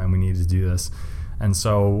awesome and we needed to do this. And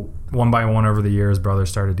so one by one over the years, brothers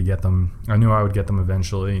started to get them. I knew I would get them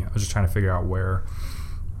eventually. I was just trying to figure out where.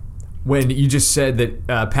 When you just said that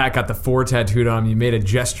Pat got the 4 tattooed on him, you made a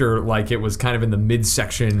gesture like it was kind of in the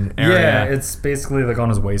midsection area. Yeah, it's basically like on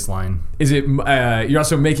his waistline. Is it? You're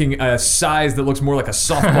also making a size that looks more like a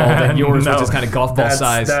softball than yours, No, which is kind of golf ball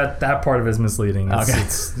size. That part of it is misleading. Okay.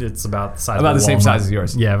 It's about the size. About of the same walnut. size as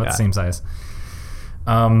yours. Yeah, about the same size.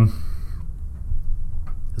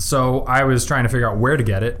 So I was trying to figure out where to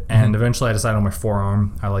get it, and eventually I decided on my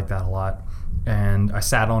forearm. I like that a lot. And I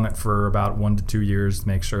sat on it for about 1 to 2 years to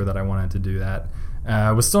make sure that I wanted to do that.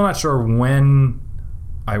 I was still not sure when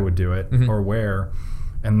I would do it or where.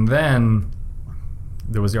 And then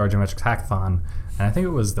there was the Argeometrics Hackathon, and I think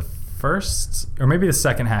it was the first or maybe the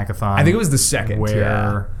second hackathon. I think it was the second,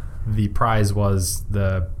 where the prize was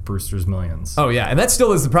the Brewster's Millions. Oh yeah, and that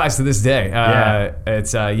still is the prize to this day.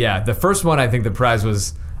 It's the first one. I think the prize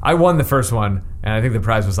was, I won the first one, and I think the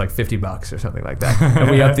prize was like $50 or something like that.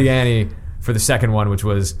 And we upped the ante for the second one, which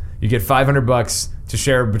was you get $500 to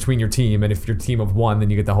share between your team, and if you're a team of 1, then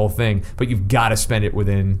you get the whole thing. But you've got to spend it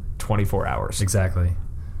within 24 hours. Exactly.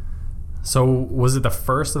 So was it the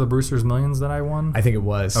first of the Brewster's Millions that I won? I think it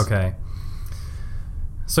was. Okay.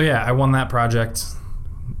 So yeah, I won that project.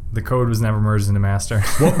 The code was never merged into master.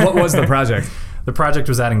 What was the project? The project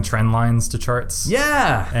was adding trend lines to charts.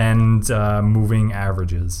 Yeah. And moving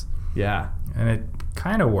averages. Yeah. And it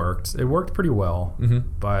kind of worked. It worked pretty well,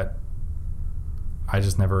 but I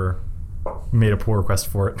just never made a pull request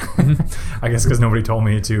for it. I guess because nobody told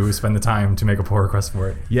me to spend the time to make a pull request for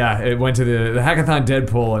it. Yeah, it went to the Hackathon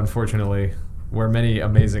Deadpool, unfortunately, where many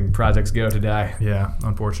amazing projects go to die. Yeah,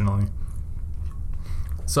 unfortunately.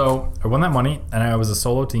 So I won that money, and I was a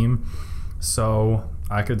solo team, so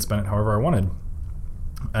I could spend it however I wanted.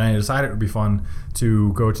 And I decided it would be fun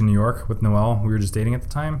to go to New York with Noelle. We were just dating at the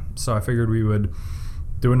time, so I figured we would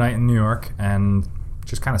do a night in New York and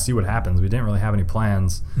just kind of see what happens. We didn't really have any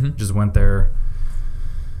plans. Just went there,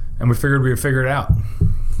 and we figured we would figure it out.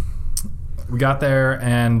 We got there,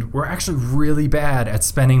 and we're actually really bad at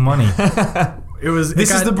spending money. This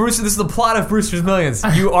is the plot of Brewster's Millions.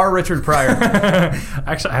 You are Richard Pryor.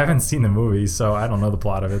 Actually, I haven't seen the movie, so I don't know the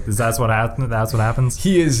plot of it. Is that what happens?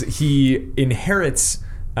 He inherits,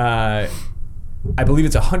 I believe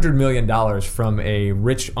it's $100 million from a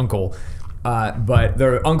rich uncle. But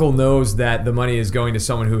the uncle knows that the money is going to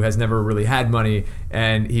someone who has never really had money,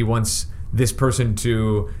 and he wants this person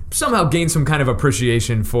to somehow gain some kind of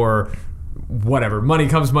appreciation for whatever, money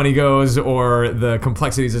comes, money goes, or the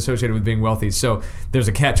complexities associated with being wealthy. So there's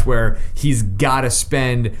a catch where he's got to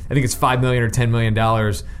spend, I think it's $5 million or $10 million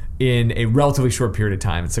in a relatively short period of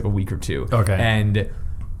time. It's like a week or two. Okay. And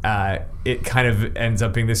it kind of ends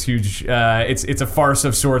up being this huge. It's a farce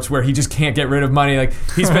of sorts where he just can't get rid of money. Like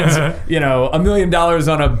he spends $1 million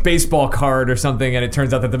on a baseball card or something, and it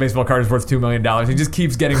turns out that the baseball card is worth $2 million. He just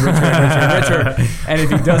keeps getting richer and richer and richer. And if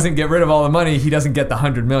he doesn't get rid of all the money, he doesn't get the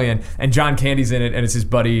 $100 million. And John Candy's in it, and it's his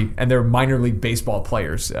buddy, and they're minor league baseball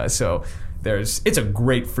players. So it's a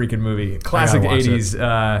great freaking movie, classic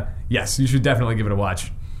 '80s. Yes, you should definitely give it a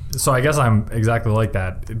watch. So I guess I'm exactly like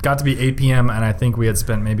that. It got to be 8 p.m. and I think we had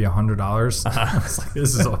spent maybe $100. I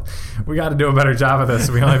was like, we got to do a better job of this.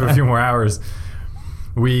 We only have a few more hours.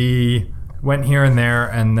 We went here and there,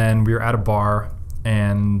 and then we were at a bar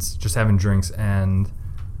and just having drinks, and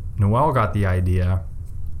Noel got the idea,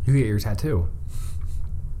 you get your tattoo.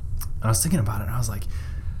 And I was thinking about it, and I was like,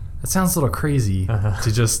 that sounds a little crazy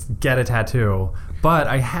to just get a tattoo. But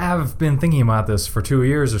I have been thinking about this for 2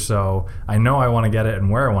 years or so. I know I want to get it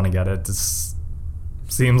and where I want to get it. It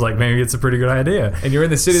seems like maybe it's a pretty good idea. And you're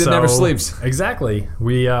in the city that never sleeps. Exactly.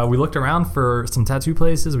 We looked around for some tattoo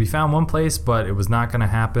places. We found one place, but it was not going to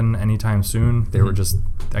happen anytime soon. They were just,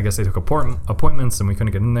 I guess they took appointments and we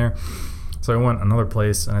couldn't get in there. So I went another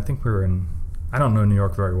place, and I think we were in, I don't know New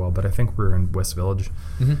York very well, but I think we were in West Village.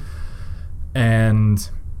 And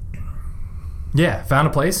yeah, found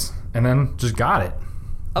a place. And then just got it.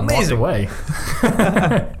 Amazing. Walked away.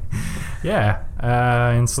 Yeah.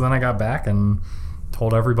 And so then I got back and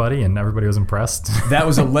told everybody, and everybody was impressed. That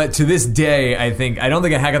was to this day, I don't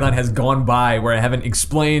think a hackathon has gone by where I haven't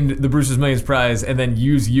explained the Brewster's Millions Prize and then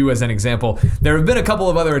use you as an example. There have been a couple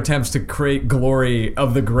of other attempts to create glory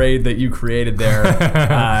of the grade that you created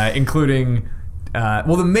there, including... the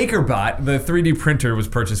MakerBot, the 3D printer, was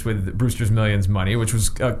purchased with Brewster's Millions money, which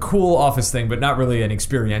was a cool office thing, but not really an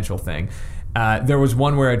experiential thing. There was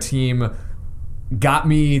one where a team got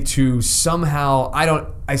me to somehow,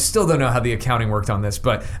 I still don't know how the accounting worked on this,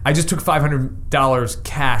 but I just took $500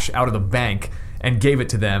 cash out of the bank and gave it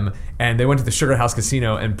to them, and they went to the Sugar House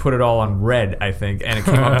Casino and put it all on red, I think, and it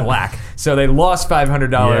came up black. So they lost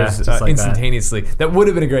 $500 instantaneously. That would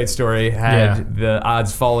have been a great story had the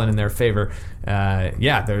odds fallen in their favor.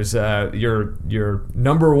 There's your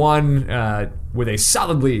number one with a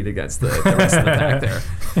solid lead against the rest of the pack there.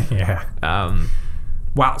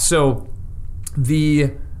 Wow. So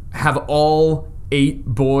have all 8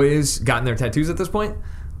 boys gotten their tattoos at this point?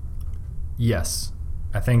 Yes.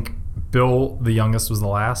 I think Bill, the youngest, was the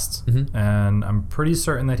last, and I'm pretty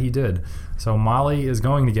certain that he did. So Molly is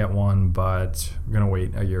going to get one, but we're going to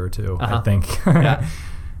wait a year or two, I think.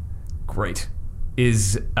 Great.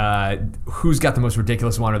 Who's got the most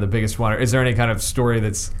ridiculous one or the biggest one? Or is there any kind of story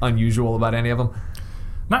that's unusual about any of them?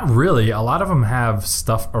 Not really. A lot of them have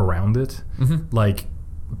stuff around it. Like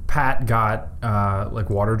Pat got like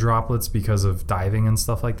water droplets because of diving and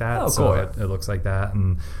stuff like that. Oh, so cool. It looks like that.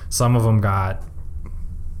 And some of them got...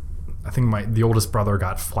 I think the oldest brother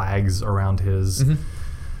got flags around his.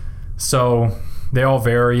 So they all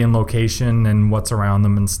vary in location and what's around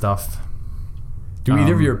them and stuff. Do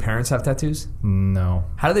either of your parents have tattoos? No.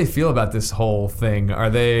 How do they feel about this whole thing? Are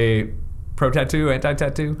they pro-tattoo,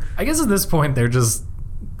 anti-tattoo? I guess at this point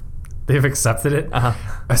they've accepted it.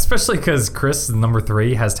 Especially because Chris, number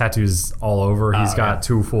 3, has tattoos all over. He's got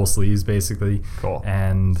 2 full sleeves basically. Cool.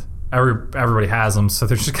 And... everybody has them, so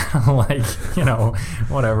they're just kind of like,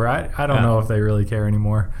 whatever. I don't know if they really care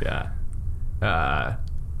anymore.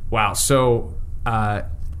 Wow. So on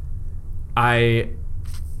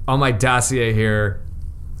my dossier here,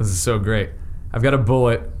 this is so great. I've got a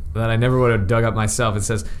bullet that I never would have dug up myself. It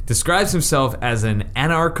says, describes himself as an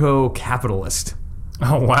anarcho-capitalist.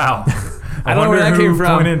 Oh, wow. I don't know where that came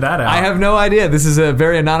from. Pointed that out. I have no idea. This is a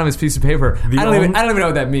very anonymous piece of paper. I don't even know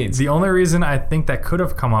what that means. The only reason I think that could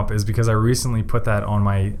have come up is because I recently put that on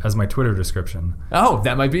as my Twitter description. Oh,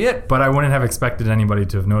 that might be it. But I wouldn't have expected anybody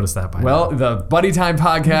to have noticed that by now. Well, the Buddy Time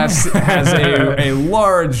podcast has a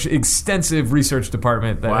large, extensive research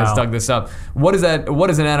department that has dug this up. What is that? What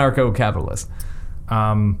is an anarcho-capitalist?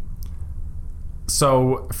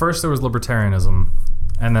 So first there was libertarianism.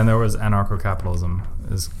 And then there was anarcho-capitalism,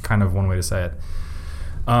 is kind of one way to say it.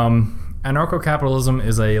 Anarcho-capitalism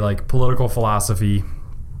is a political philosophy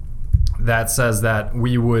that says that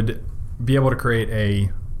we would be able to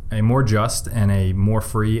create a more just and a more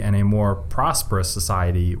free and a more prosperous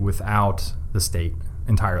society without the state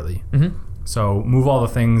entirely. So move all the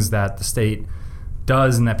things that the state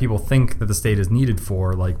does and that people think that the state is needed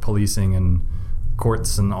for, like policing and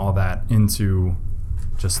courts and all that, into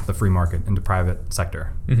just the free market, into private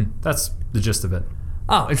sector. That's the gist of it.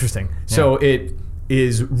 Oh, interesting. Yeah. So it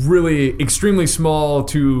is really extremely small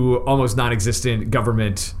to almost non-existent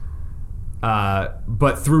government,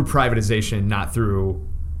 but through privatization, not through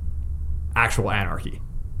actual anarchy.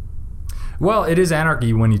 Well, it is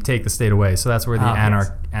anarchy when you take the state away, so that's where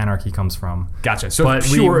the anarchy comes from. Gotcha. So But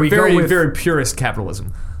pure, we go very, with- very purist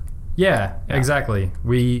capitalism. Yeah, exactly.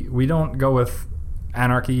 We don't go with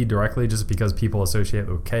anarchy directly just because people associate it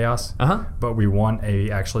with chaos, but we want a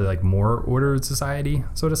actually like more ordered society,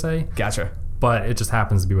 so to say. Gotcha. But it just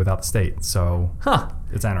happens to be without the state, so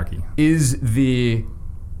it's anarchy. Is there a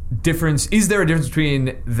difference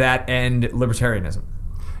between that and libertarianism?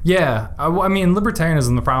 Yeah, I mean,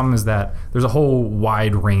 libertarianism, the problem is that there's a whole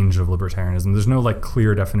wide range of libertarianism. There's no like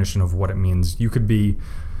clear definition of what it means. You could be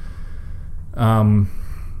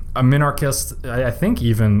a minarchist. I think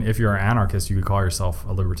even if you're an anarchist, you could call yourself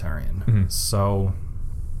a libertarian. So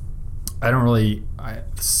I don't really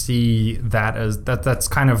see that as that's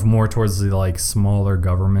kind of more towards the like smaller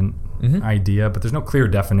government idea, but there's no clear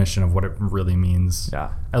definition of what it really means.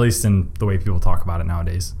 Yeah. At least in the way people talk about it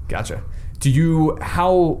nowadays. Gotcha. For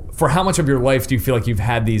how much of your life do you feel like you've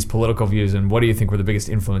had these political views, and what do you think were the biggest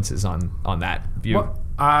influences on that view? Well,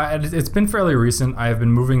 it's been fairly recent. I have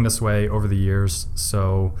been moving this way over the years.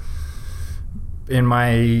 So in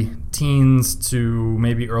my teens to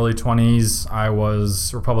maybe early 20s, I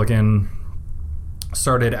was Republican.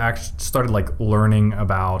 Started like learning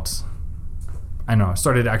about.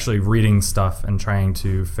 Started actually reading stuff and trying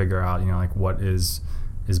to figure out, like what is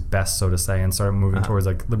best, so to say, and started moving towards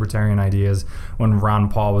like libertarian ideas. When Ron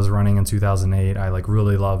Paul was running in 2008, I like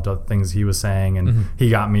really loved the things he was saying, and he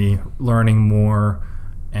got me learning more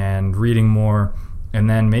and reading more. And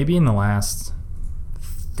then maybe in the last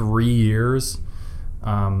 3 years,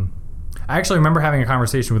 I actually remember having a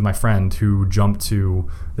conversation with my friend who jumped to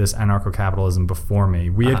this anarcho-capitalism before me.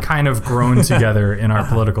 We had kind of grown together in our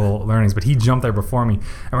political learnings, but he jumped there before me.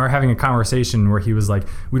 And we were having a conversation where he was like,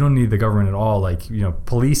 we don't need the government at all. Like,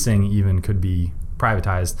 policing even could be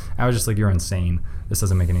privatized. I was just like, you're insane. This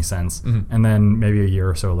doesn't make any sense. And then maybe a year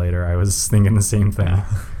or so later, I was thinking the same thing.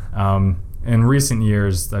 In recent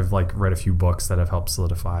years, I've like read a few books that have helped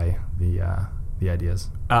solidify the ideas.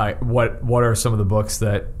 What are some of the books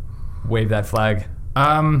that wave that flag?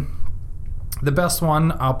 The best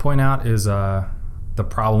one I'll point out is The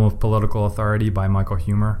Problem of Political Authority by Michael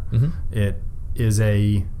Huemer.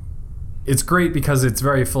 It's great because it's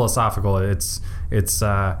very philosophical. It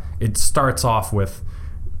starts off with,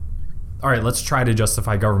 all right, let's try to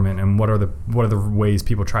justify government, and what are the ways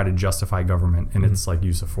people try to justify government, and it's like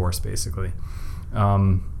use of force basically.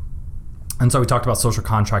 And so we talked about social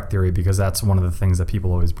contract theory because that's one of the things that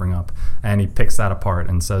people always bring up. And he picks that apart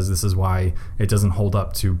and says this is why it doesn't hold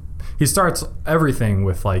up to... He starts everything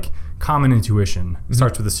with like common intuition. He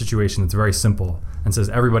starts with a situation that's very simple and says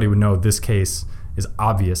everybody would know this case is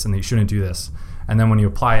obvious and they shouldn't do this. And then when you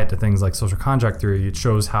apply it to things like social contract theory, it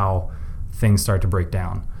shows how things start to break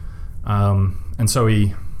down. And so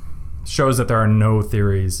he shows that there are no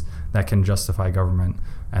theories that can justify government,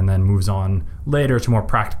 and then moves on later to more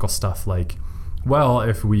practical stuff like, well,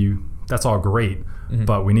 that's all great,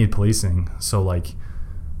 but we need policing. So like,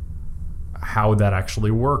 how would that actually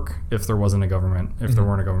work if there wasn't a government, if there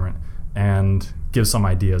weren't a government, and give some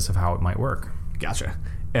ideas of how it might work. Gotcha.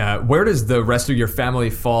 Where does the rest of your family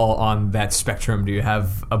fall on that spectrum? Do you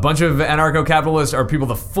have a bunch of anarcho-capitalists? Are people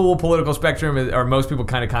the full political spectrum? Are most people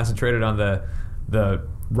kind of concentrated on the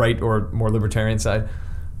right or more libertarian side?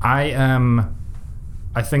 I am,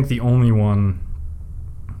 I think,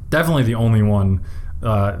 definitely the only one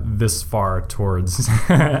this far towards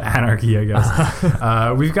anarchy, I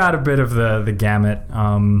guess. We've got a bit of the gamut.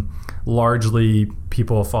 Largely,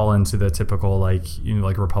 people fall into the typical like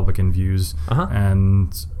Republican views,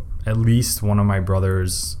 and at least one of my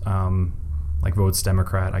brothers votes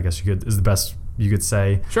Democrat. I guess is the best you could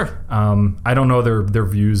say. Sure. I don't know their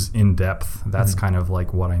views in depth. That's kind of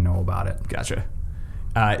like what I know about it. Gotcha.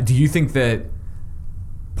 Do you think that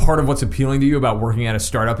part of what's appealing to you about working at a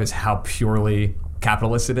startup is how purely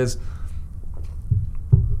capitalist it is?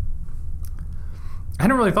 I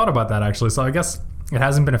hadn't really thought about that, actually, so I guess it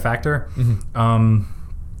hasn't been a factor.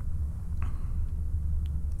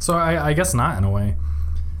 So I guess not, in a way.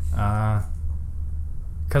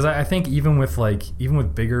 Because I think even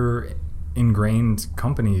with bigger ingrained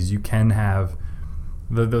companies, you can have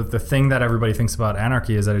the thing that everybody thinks about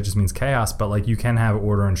anarchy is that it just means chaos, but like you can have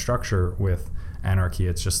order and structure with anarchy.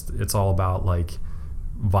 It's all about like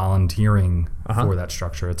volunteering for that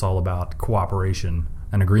structure. It's all about cooperation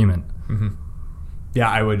and agreement. Yeah,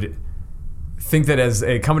 I would think that as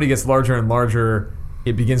a company gets larger and larger,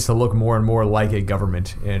 it begins to look more and more like a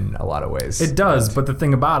government in a lot of ways. It does, but the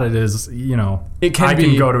thing about it is, it can I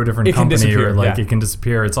can go to a different company or it can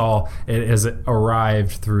disappear. It has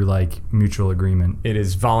arrived through like mutual agreement. It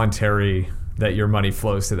is voluntary that your money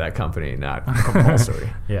flows to that company, not compulsory.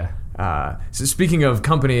 Yeah. So speaking of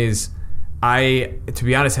companies, I, to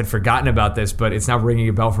be honest, had forgotten about this, but it's now ringing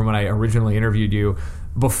a bell from when I originally interviewed you.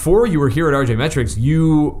 Before you were here at RJ Metrics,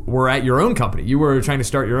 you were at your own company. You were trying to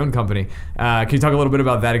start your own company. Can you talk a little bit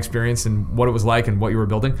about that experience and what it was like and what you were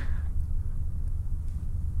building?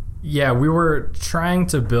 Yeah, we were trying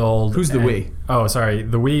to build... Who's the we? Oh, sorry.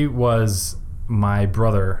 The we was my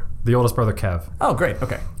brother, the oldest brother, Kev. Oh, great.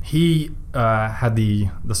 Okay. He had the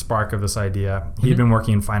spark of this idea. He had been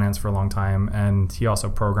working in finance for a long time, and he also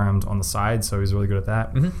programmed on the side, so he was really good at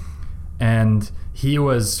that. And he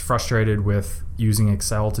was frustrated with using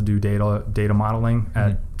Excel to do data modeling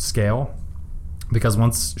at scale, because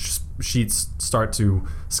once sheets start to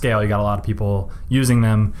scale, you got a lot of people using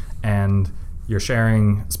them, and you're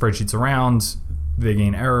sharing spreadsheets around, they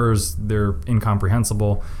gain errors, they're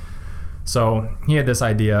incomprehensible. So he had this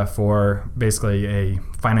idea for basically a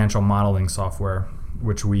financial modeling software,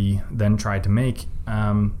 which we then tried to make.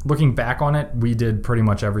 Looking back on it, we did pretty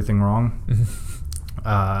much everything wrong.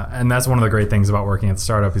 And that's one of the great things about working at the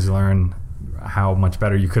startup, is you learn how much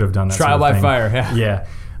better you could have done that Trial sort of by thing. fire,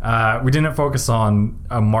 Yeah. We didn't focus on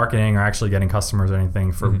marketing or actually getting customers or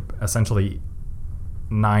anything for essentially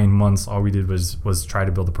 9 months. All we did was try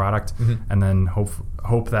to build a product and then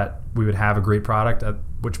hope that we would have a great product, at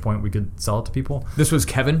which point we could sell it to people. This was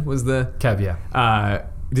Kevin, was the... Kev, yeah.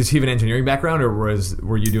 Does he have an engineering background, or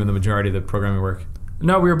were you doing the majority of the programming work?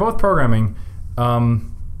 No, we were both programming.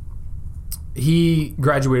 He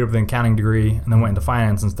graduated with an accounting degree and then went into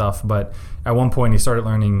finance and stuff, but at one point he started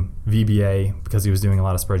learning VBA because he was doing a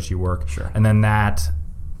lot of spreadsheet work. Sure. And then that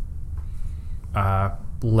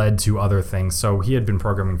led to other things. So he had been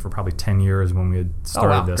programming for probably 10 years when we had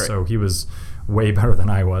started this. Great. So he was way better than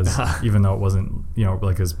I was, even though it wasn't,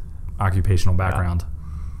 like his occupational background.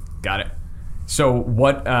 Got it. So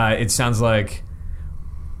what it sounds like,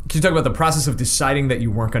 can you talk about the process of deciding that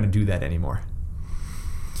you weren't going to do that anymore?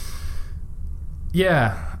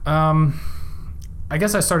 Yeah. I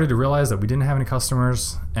guess I started to realize that we didn't have any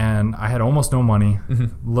customers, and I had almost no money,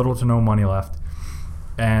 little to no money left.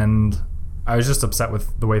 And I was just upset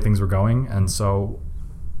with the way things were going. And so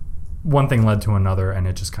one thing led to another, and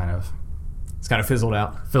it just kind of... It's kind of fizzled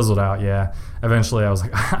out. Fizzled out, yeah. Eventually I was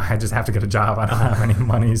like, I just have to get a job. I don't have any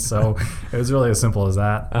money. So it was really as simple as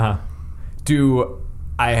that.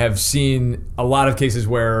 I have seen a lot of cases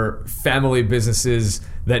where family businesses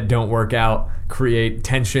that don't work out create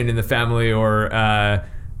tension in the family, or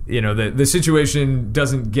the situation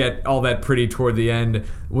doesn't get all that pretty toward the end.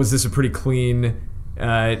 Was this a pretty clean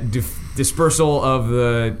dispersal of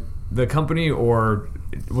the company, or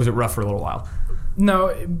was it rough for a little while?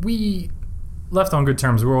 No, we left on good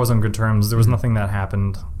terms. We were always on good terms. There was nothing that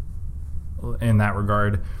happened in that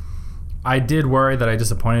regard. I did worry that I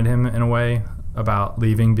disappointed him in a way about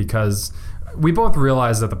leaving, because we both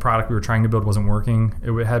realized that the product we were trying to build wasn't working.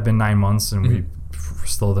 It had been 9 months, and we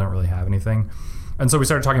still didn't really have anything. And so we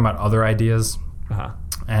started talking about other ideas.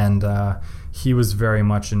 And he was very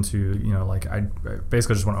much into, I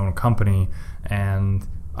basically just want to own a company. And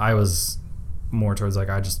I was more towards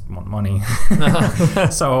I just want money.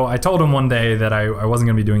 So I told him one day that I wasn't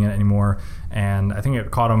going to be doing it anymore. And I think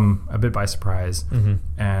it caught him a bit by surprise.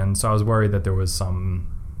 And so I was worried that there was some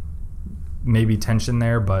maybe tension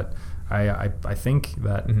there, but I think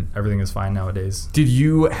that everything is fine nowadays. Did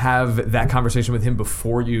you have that conversation with him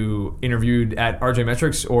before you interviewed at RJ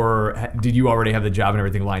Metrics, or did you already have the job and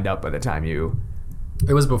everything lined up by the time you...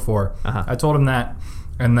 It was before. I told him that,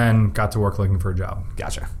 and then got to work looking for a job.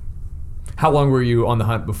 Gotcha. How long were you on the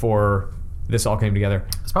hunt before this all came together?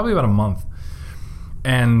 It's probably about a month.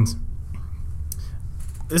 And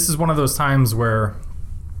this is one of those times where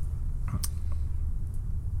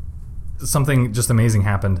something just amazing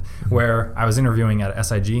happened, where I was interviewing at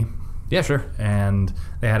SIG. Yeah, sure. And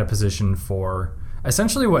they had a position for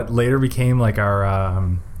essentially what later became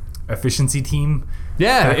our efficiency team.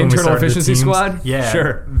 Yeah, internal efficiency squad. Yeah,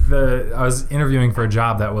 sure. I was interviewing for a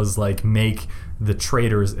job that was make the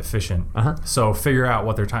traders efficient. So figure out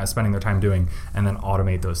what they're spending their time doing, and then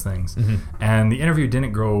automate those things. And the interview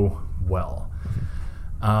didn't go well.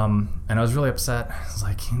 And I was really upset. I was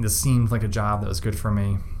like, this seemed like a job that was good for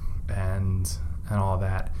me, and all of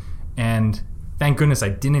that. And thank goodness I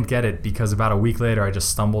didn't get it, because about a week later I just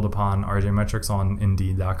stumbled upon RJ Metrics on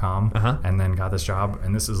Indeed.com and then got this job.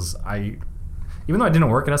 And this is, even though I didn't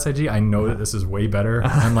work at SIG, I know that this is way better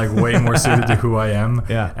and way more suited to who I am.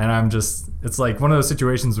 Yeah. And I'm just, it's one of those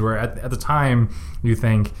situations where at the time you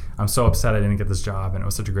think, I'm so upset I didn't get this job, and it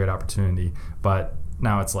was such a great opportunity. But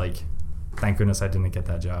now it's thank goodness I didn't get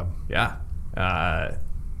that job. Yeah.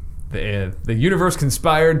 The universe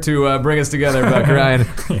conspired to bring us together, Buck Ryan.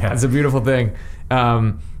 Yeah. That's a beautiful thing.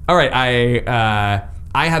 All All right,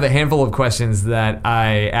 I have a handful of questions that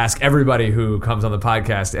I ask everybody who comes on the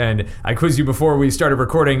podcast, and I quizzed you before we started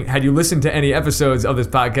recording. Had you listened to any episodes of this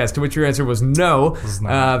podcast? To which your answer was no,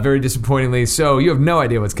 very disappointingly. So you have no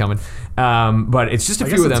idea what's coming. But it's just a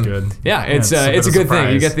few of them. Good. Yeah, it's a good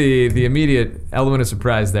thing. You get the immediate element of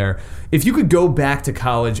surprise there. If you could go back to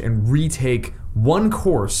college and retake one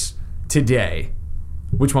course today,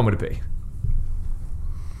 which one would it be?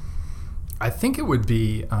 I think it would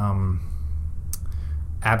be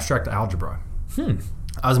abstract algebra.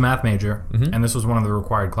 I was a math major, and this was one of the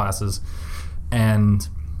required classes. And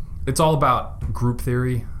it's all about group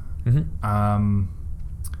theory. And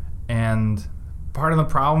part of the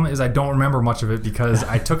problem is I don't remember much of it because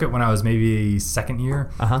I took it when I was maybe second year,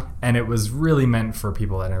 and it was really meant for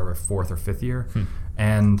people that are fourth or fifth year.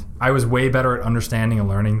 And I was way better at understanding and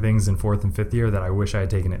learning things in fourth and fifth year that I wish I had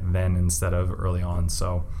taken it then instead of early on.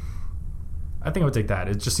 So I think I would take that.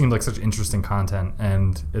 It just seemed like such interesting content,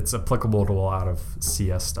 and it's applicable to a lot of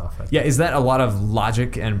CS stuff. Yeah, is that a lot of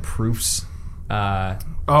logic and proofs? I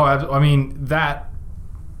mean, that...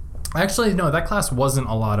 Actually, no, that class wasn't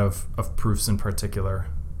a lot of proofs in particular.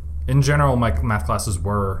 In general, my math classes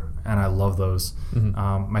were, and I love those.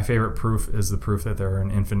 My favorite proof is the proof that there are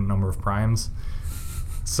an infinite number of primes.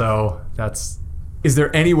 So that's... Is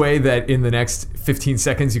there any way that in the next 15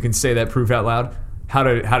 seconds you can say that proof out loud? How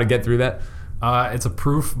to get through that? It's a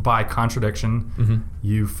proof by contradiction.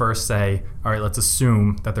 You first say, all right, let's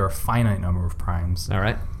assume that there are a finite number of primes. All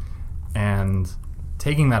right. And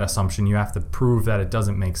taking that assumption, you have to prove that it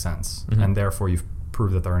doesn't make sense. And therefore, you've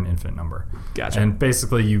proved that they're an infinite number. Gotcha. And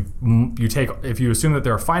basically, you take, if you assume that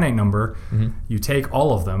they're a finite number, you take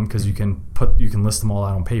all of them, because you can list them all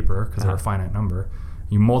out on paper, because they're a finite number.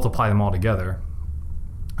 You multiply them all together.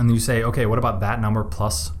 And then you say, okay, what about that number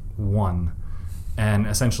plus 1? And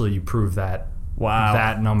essentially, you prove that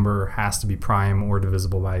that number has to be prime or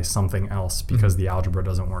divisible by something else because the algebra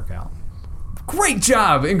doesn't work out. Great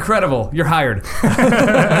job. Incredible. You're hired.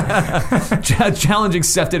 Challenge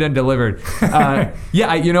accepted and delivered.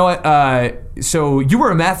 You know what? So you were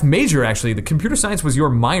a math major, actually. The computer science was your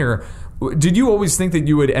minor. Did you always think that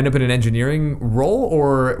you would end up in an engineering role,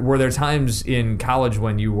 or were there times in college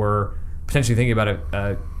when you were potentially thinking about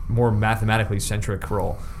a more mathematically centric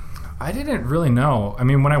role? I didn't really know. I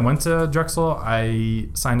mean, when I went to Drexel, I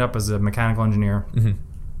signed up as a mechanical engineer.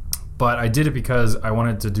 But I did it because I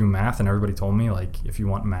wanted to do math, and everybody told me, like, if you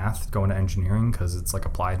want math, go into engineering because it's like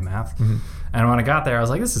applied math. And when I got there, I was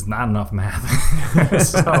like, this is not enough math.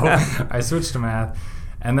 So I switched to math.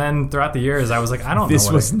 And then throughout the years, I was like, I don't know. This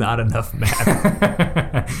was not enough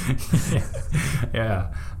math.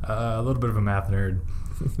 A little bit of a math nerd.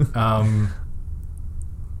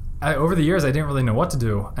 Over the years, I didn't really know what to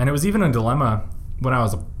do. And it was even a dilemma when I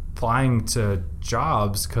was applying to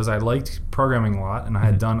jobs because I liked programming a lot, and I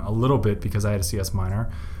had done a little bit because I had a CS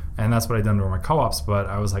minor, and that's what I'd done during my co-ops. But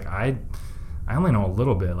I was like, I only know a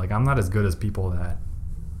little bit. Like, I'm not as good as people that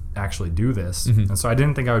actually do this. And so I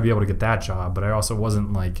didn't think I would be able to get that job, but I also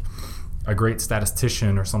wasn't like a great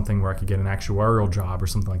statistician or something where I could get an actuarial job or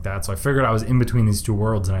something like that. So I figured I was in between these two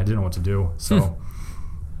worlds, and I didn't know what to do. So...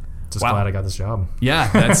 Just glad I got this job. Yeah,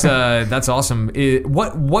 that's awesome.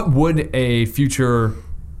 What would a future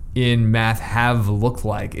in math have looked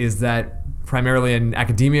like? Is that primarily in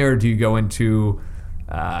academia, or do you go into,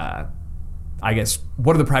 I guess,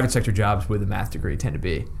 what do the private sector jobs with a math degree tend to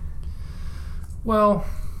be? Well,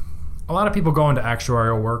 a lot of people go into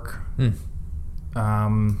actuarial work.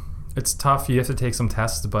 It's tough. You have to take some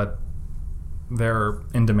tests, but they're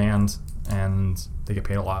in demand and they get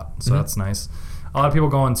paid a lot, so that's nice. A lot of people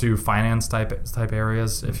go into finance type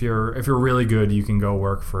areas. If you're really good, you can go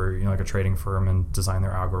work for like a trading firm and design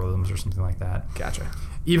their algorithms or something like that. Gotcha.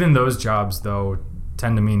 Even those jobs though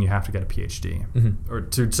tend to mean you have to get a PhD, or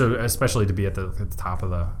to especially to be at the top of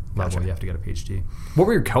the level, you have to get a PhD. What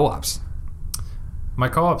were your co-ops? My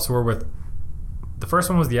co-ops were with, the first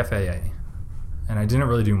one was the FAA, and I didn't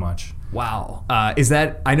really do much. Wow. Is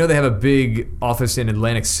that, I know they have a big office in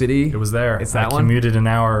Atlantic City. It was there. It's that I one? commuted an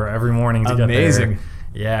hour every morning to get there. Amazing.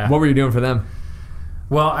 Yeah. What were you doing for them?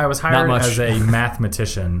 Well, I was hired as a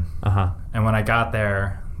mathematician. And when I got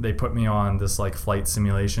there, they put me on this like flight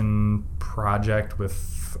simulation project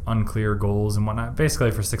with unclear goals and whatnot.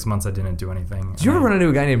 Basically, for 6 months, I didn't do anything. Did you ever run into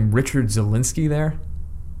a guy named Richard Zielinski there?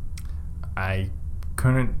 I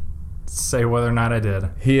couldn't say whether or not I did.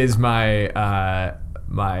 He is my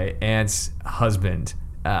aunt's husband,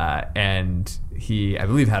 and he, I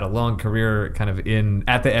believe, had a long career kind of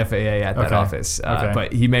at the FAA at that office,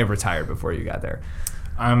 but he may have retired before you got there.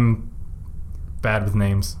 bad with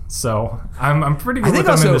names, so I'm pretty good with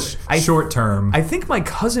them in the short term. I think my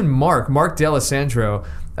cousin Mark D'Alessandro,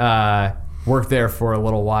 worked there for a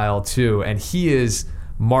little while too, and he is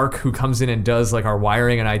Mark who comes in and does like our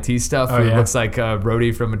wiring and IT stuff. Who looks like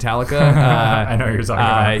Brody from Metallica. I know who you're talking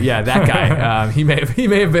about. Yeah, that guy. He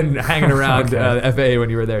may have been hanging around FAA when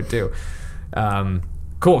you were there too.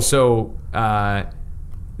 Cool. So. Are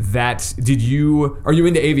you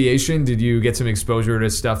into aviation? Did you get some exposure to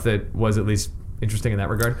stuff that was at least interesting in that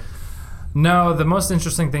regard? No, the most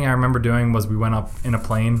interesting thing I remember doing was we went up in a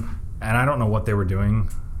plane, and I don't know what they were doing.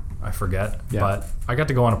 I forget. Yeah. But I got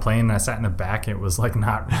to go on a plane, and I sat in the back. And it was like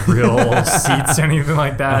not real seats or anything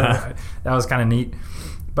like that. That was kind of neat.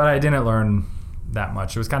 But I didn't learn that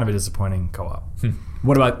much. It was kind of a disappointing co-op.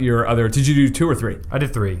 What about your other? Did you do 2 or 3? I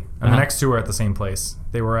did 3. And the next 2 were at the same place.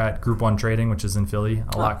 They were at Group 1 Trading, which is in Philly,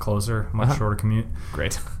 a lot closer, much shorter commute.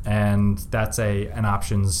 Great. And that's an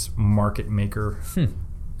options market maker, an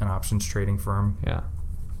options trading firm. Yeah.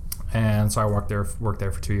 And so I worked there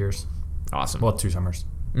for 2 years. Awesome. Well, 2 summers,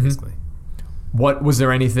 basically. What was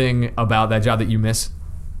there anything about that job that you miss?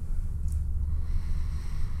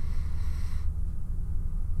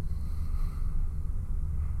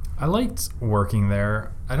 I liked working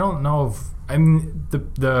there. I don't know if I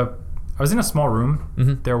was in a small room.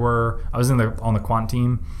 I was on the quant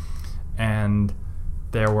team, and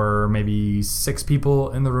there were maybe 6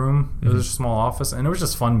 people in the room. It was a small office, and it was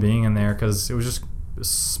just fun being in there because it was just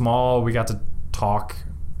small. We got to talk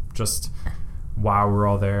just while we were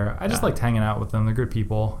all there. I just liked hanging out with them. They're good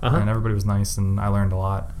people, and everybody was nice, and I learned a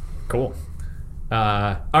lot. Cool.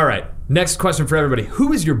 All right. Next question for everybody.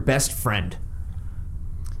 Who is your best friend?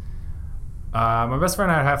 My best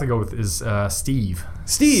friend I'd have to go with is Steve.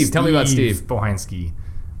 Steve, tell me about Steve. Bohansky.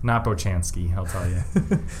 Not Bochansky, I'll tell you.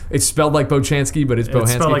 It's spelled like Bochansky, but it's Bohansky?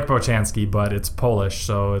 It's spelled like Bochansky, but it's Polish,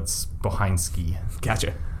 so it's Bohansky.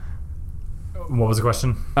 Gotcha. What was the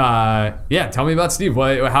question? Yeah, tell me about Steve.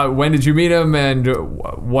 When did you meet him, and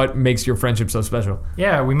what makes your friendship so special?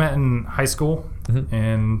 Yeah, we met in high school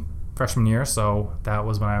in freshman year, so that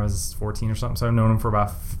was when I was 14 or something. So I've known him for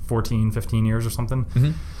about 14, 15 years or something.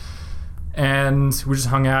 And we just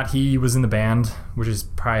hung out. He was in the band, which is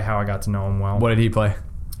probably how I got to know him well. What did he play?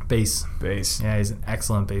 Bass. Yeah, he's an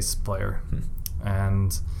excellent bass player.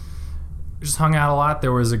 And we just hung out a lot.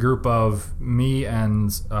 There was a group of me and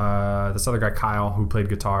this other guy, Kyle, who played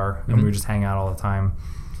guitar, and we would just hang out all the time.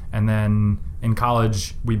 And then in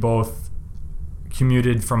college, we both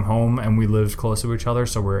commuted from home, and we lived close to each other,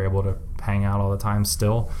 so we were able to hang out all the time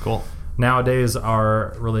still. Cool. Nowadays,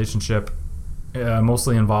 our relationship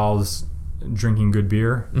mostly involves drinking good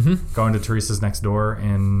beer, going to Teresa's next door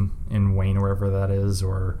in Wayne or wherever that is,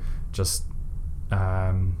 or just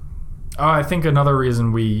I think another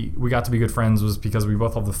reason we got to be good friends was because we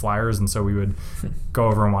both loved the Flyers, and so we would go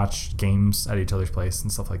over and watch games at each other's place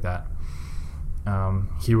and stuff like that.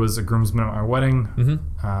 He was a groomsman at my wedding.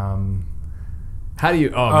 How do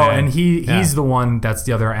you? Man. And he's the one that's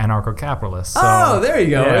the other anarcho-capitalist. So, there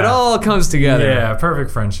you go. Yeah. It all comes together. Yeah,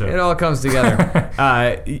 perfect friendship. It all comes together.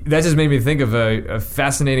 That just made me think of a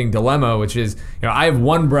fascinating dilemma, which is, I have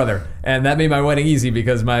one brother, and that made my wedding easy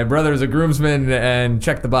because my brother is a groomsman and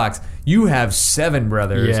check the box. You have 7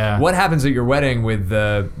 brothers. Yeah. What happens at your wedding with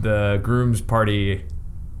the groom's party,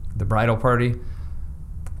 the bridal party?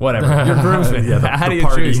 Whatever. Your groomsman. How do you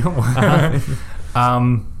party. choose?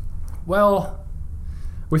 Well,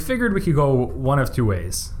 we figured we could go one of 2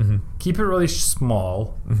 ways. Keep it really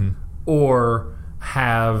small, or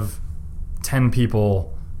have 10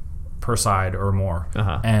 people per side or more.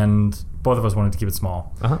 And both of us wanted to keep it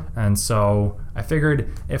small. And so I figured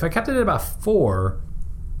if I kept it at about 4,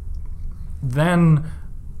 then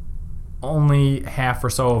only half or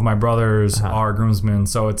so of my brothers are groomsmen.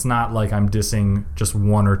 So it's not like I'm dissing just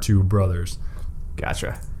 1 or 2 brothers.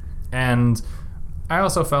 Gotcha. And I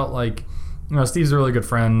also felt like, Steve's a really good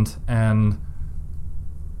friend, and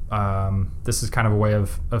this is kind of a way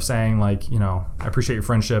of saying, like, I appreciate your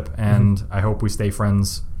friendship, and I hope we stay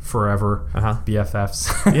friends forever,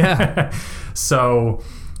 BFFs. Yeah. So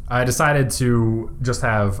I decided to just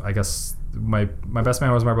have, I guess, my best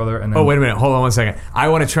man was my brother, and then wait a minute, hold on one second. I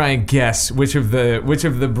want to try and guess which of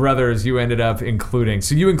the brothers you ended up including.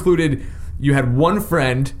 So you had one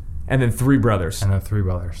friend. And then 3 brothers. And then 3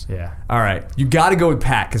 brothers, yeah. All right. You got to go with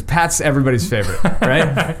Pat, because Pat's everybody's favorite,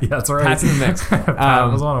 right? Yeah, that's right. Pat's in the mix. Pat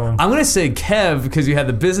was one of them. I'm going to say Kev, because you had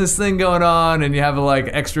the business thing going on, and you have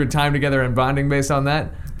extra time together and bonding based on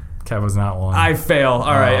that. Kev was not one. I fail.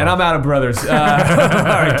 All right. And I'm out of brothers. All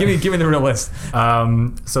right. Give me the real list.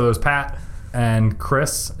 So there's Pat, and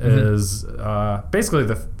Chris is basically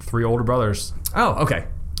the 3 older brothers. Oh, okay.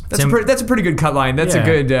 That's a pretty good cut line. That's a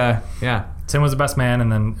good, Tim was the best man,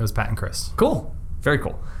 and then it was Pat and Chris. Cool. Very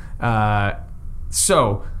cool.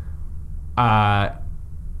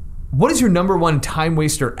 What is your number one time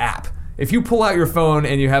waster app? If you pull out your phone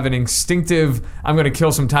and you have an instinctive, I'm going to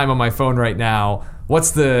kill some time on my phone right now,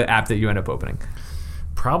 what's the app that you end up opening?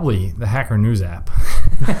 Probably the Hacker News app.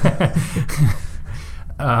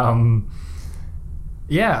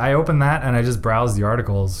 Yeah, I open that and I just browse the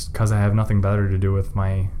articles because I have nothing better to do with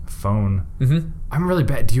my phone. Mm-hmm. I'm really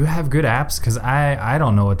bad. Do you have good apps? Because I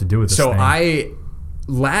don't know what to do with this thing.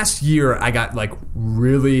 Last year I got like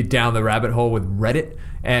really down the rabbit hole with Reddit.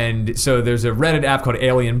 And so there's a Reddit app called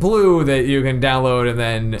Alien Blue that you can download, and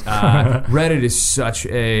then Reddit is such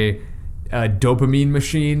a dopamine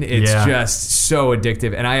machine. It's just so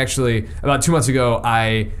addictive. And I actually, about 2 months ago,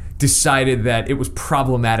 I decided that it was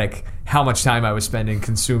problematic how much time I was spending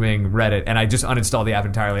consuming Reddit, and I just uninstalled the app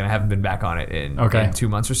entirely, and I haven't been back on it in 2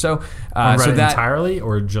 months or so. On Reddit entirely,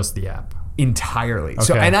 or just the app? Entirely. Okay.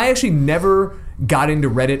 So, and I actually never got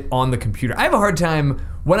into Reddit on the computer. I have a hard time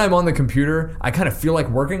when I'm on the computer. I kind of feel like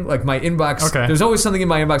working. Like my inbox, there's always something in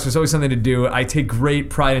my inbox. There's always something to do. I take great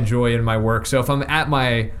pride and joy in my work. So if I'm at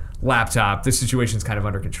my laptop, this situation's kind of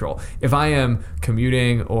under control. If I am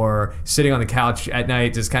commuting or sitting on the couch at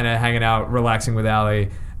night, just kind of hanging out, relaxing with Allie,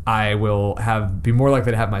 I will be more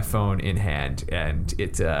likely to have my phone in hand. And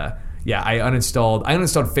I uninstalled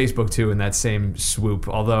Facebook too in that same swoop,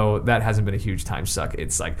 although that hasn't been a huge time suck.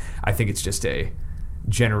 It's like, I think it's just a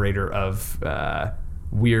generator of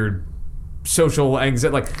weird social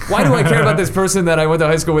anxiety. Like, why do I care about this person that I went to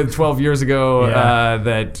high school with 12 years ago? You gotta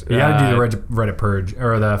do the Reddit purge,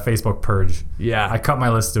 or the Facebook purge. Yeah. I cut my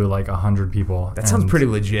list to like 100 people. That sounds pretty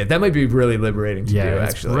legit. That might be really liberating to do,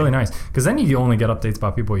 it's really nice. Because then you only get updates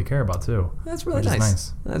about people you care about too. That's really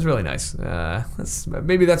nice. That's really nice.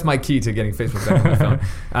 Maybe that's my key to getting Facebook back on my phone.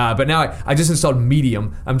 But now I just installed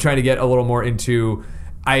Medium. I'm trying to get a little more into...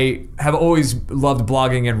 I have always loved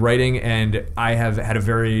blogging and writing, and I have had a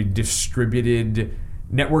very distributed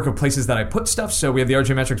network of places that I put stuff. So we have the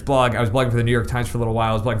RJ Metrics blog. I was blogging for the New York Times for a little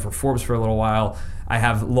while. I was blogging for Forbes for a little while. I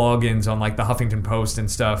have logins on like the Huffington Post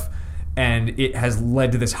and stuff. And it has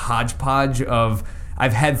led to this hodgepodge of...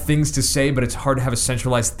 I've had things to say, but it's hard to have a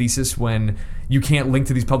centralized thesis when you can't link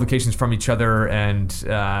to these publications from each other. And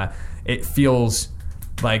it feels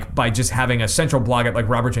like by just having a central blog at like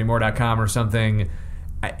robertjmoore.com or something...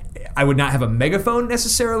 I would not have a megaphone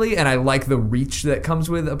necessarily, and I like the reach that comes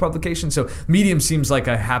with a publication. So Medium seems like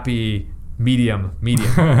a happy medium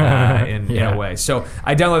in a way. So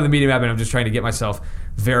I downloaded the Medium app, and I'm just trying to get myself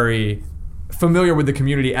very familiar with the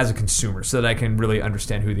community as a consumer so that I can really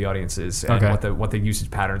understand who the audience is and what the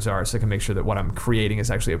usage patterns are, so I can make sure that what I'm creating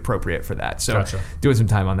is actually appropriate for that. So doing some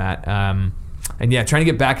time on that. And yeah, trying to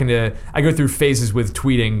get back into... I go through phases with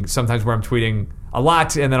tweeting, sometimes where I'm tweeting a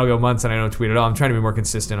lot, and then I'll go months and I don't tweet at all. I'm trying to be more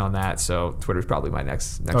consistent on that, so Twitter's probably my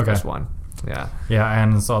next best one. Yeah. Yeah, I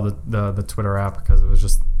uninstalled the Twitter app because it was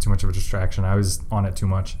just too much of a distraction. I was on it too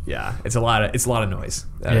much. Yeah, it's a lot of noise.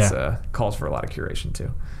 That calls for a lot of curation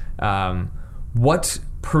too. What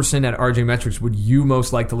person at RJ Metrics would you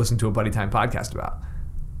most like to listen to a Buddy Time podcast about?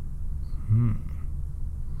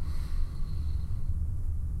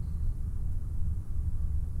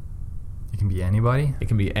 It can be anybody? It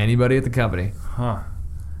can be anybody at the company. Huh.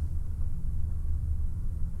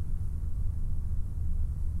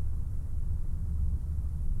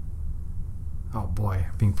 Oh boy,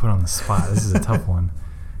 being put on the spot. This is a tough one.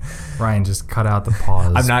 Ryan, just cut out the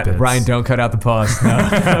pause. I'm not. bits. Ryan, don't cut out the pause. No,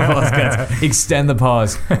 pause cuts. Extend the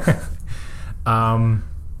pause.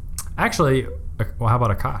 Actually, well, how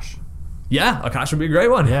about Akash? Yeah, Akash would be a great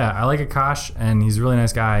one. Yeah, I like Akash, and he's a really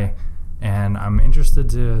nice guy, and I'm interested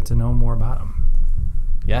to know more about him.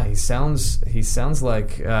 Yeah, he sounds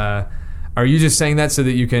like... are you just saying that so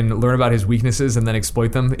that you can learn about his weaknesses and then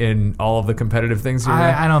exploit them in all of the competitive things you're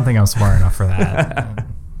I don't think I'm smart enough for that.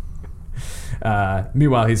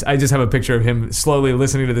 Meanwhile, I just have a picture of him slowly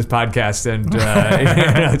listening to this podcast and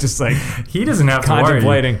just like he doesn't have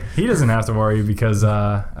contemplating. To worry. He doesn't have to worry because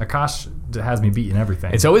Akash has me beating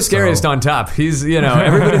everything. It's always scariest on top. He's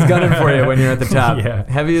everybody's gunning for you when you're at the top. Yeah.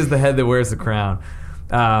 Heavy is the head that wears the crown.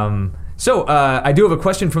 So I do have a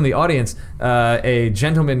question from the audience. A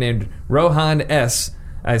gentleman named Rohan S.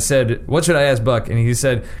 I said, what should I ask Buck? And he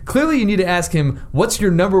said, clearly you need to ask him, what's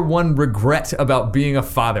your number one regret about being a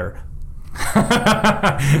father?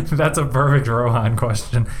 That's a perfect Rohan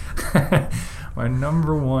question. My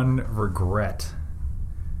number one regret.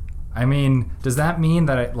 I mean, does that mean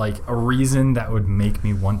that a reason that would make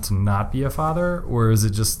me want to not be a father, or is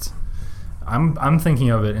it just? I'm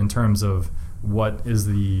thinking of it in terms of what is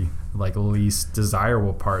the like least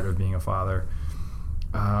desirable part of being a father.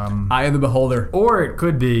 Eye of the beholder. Or it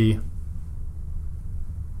could be,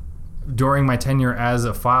 during my tenure as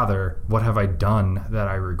a father, what have I done that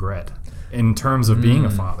I regret in terms of being a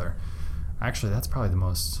father? Actually, that's probably the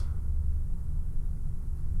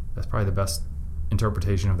best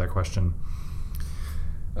interpretation of that question.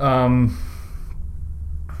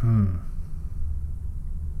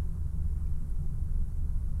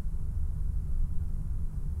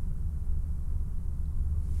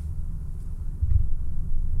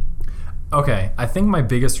 Okay, I think my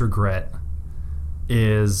biggest regret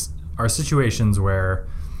is our situations where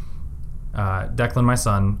Declan, my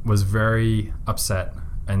son, was very upset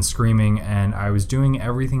and screaming, and I was doing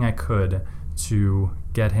everything I could to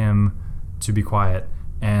get him to be quiet,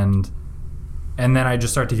 and then I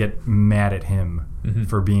just start to get mad at him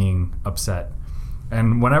for being upset.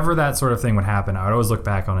 And whenever that sort of thing would happen, I would always look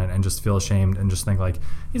back on it and just feel ashamed and just think like,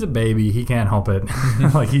 he's a baby, he can't help it.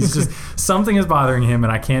 Like he's just, something is bothering him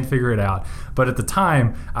and I can't figure it out. But at the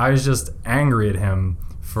time, I was just angry at him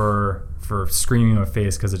for screaming in my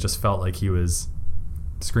face because it just felt like he was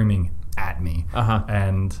screaming at me.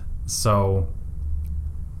 And so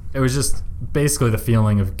it was just basically the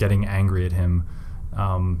feeling of getting angry at him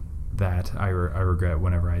that I regret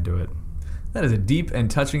whenever I do it. That is a deep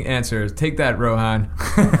and touching answer. Take that, Rohan.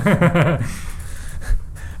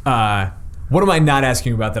 What am I not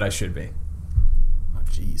asking about that I should be? Oh,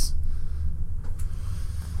 jeez.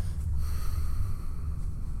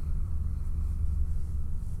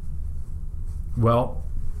 Well,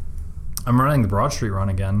 I'm running the Broad Street Run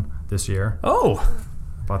again this year. Oh.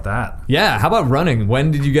 How about that? Yeah, how about running?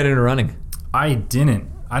 When did you get into running? I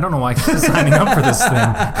didn't. I don't know why I keep signing up for this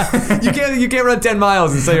thing. You can't run 10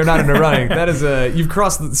 miles and say you're not into running. That is you've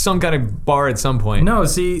crossed some kind of bar at some point. No,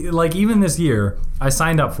 see, like even this year, I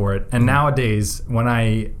signed up for it, and nowadays when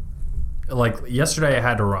yesterday I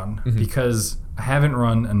had to run because I haven't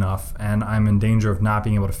run enough, and I'm in danger of not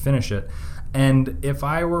being able to finish it. And if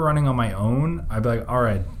I were running on my own, I'd be like, all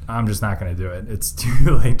right, I'm just not going to do it. It's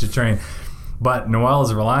too late to train. But Noelle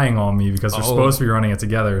is relying on me because we're supposed to be running it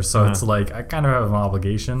together. So it's like I kind of have an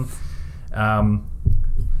obligation. The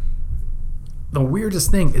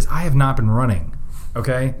weirdest thing is I have not been running.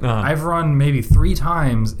 Okay? I've run maybe 3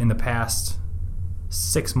 times in the past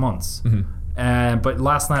 6 months. But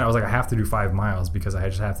last night I was like, I have to do 5 miles because I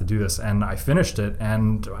just have to do this. And I finished it,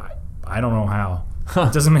 and I don't know how.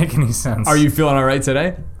 It doesn't make any sense. Are you feeling all right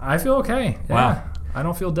today? I feel okay. Yeah. Wow. I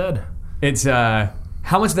don't feel dead. It's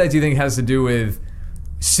how much of that do you think has to do with,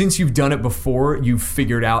 since you've done it before, you've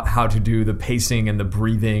figured out how to do the pacing and the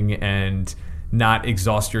breathing and not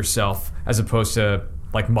exhaust yourself, as opposed to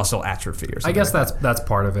like muscle atrophy or something? I guess that's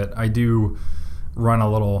part of it. I do run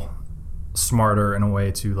a little smarter in a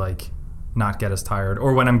way to like not get as tired.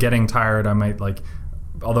 Or when I'm getting tired, I might like,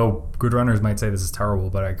 although good runners might say this is terrible,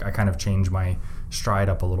 but I kind of change my stride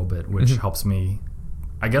up a little bit, which helps me,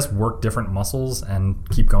 I guess, work different muscles and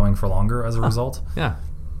keep going for longer as a result. Yeah.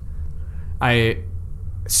 I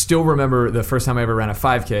still remember the first time I ever ran a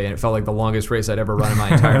 5K, and it felt like the longest race I'd ever run in my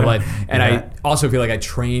entire life. And I also feel like I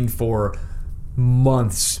trained for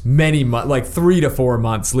months, many months, like 3 to 4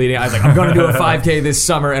 months leading. I was like, I'm going to do a 5K this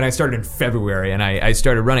summer, and I started in February, and I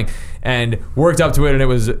started running and worked up to it, and it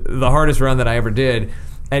was the hardest run that I ever did.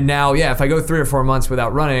 And now, if I go 3 or 4 months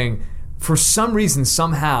without running, for some reason,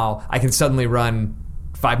 somehow, I can suddenly run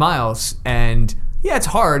 5 miles. And it's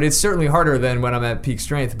hard. It's certainly harder than when I'm at peak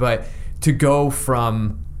strength. But to go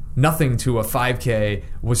from nothing to a 5K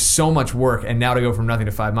was so much work. And now to go from nothing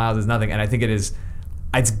to 5 miles is nothing. And I think it's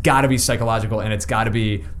got to be psychological, and it's got to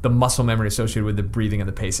be the muscle memory associated with the breathing and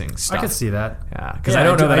the pacing stuff. I could see that. Yeah, because I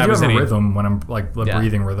don't know that I was have any a rhythm when I'm like the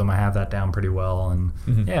breathing rhythm. I have that down pretty well, and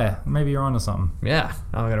maybe you're onto something. Yeah,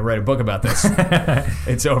 I'm gonna write a book about this.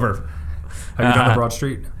 It's over. Have you done the Broad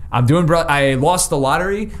Street? I'm doing I lost the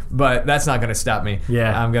lottery, but that's not going to stop me.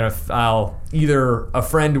 Yeah. I'll either a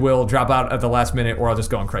friend will drop out at the last minute, or I'll just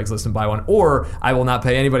go on Craigslist and buy one, or I will not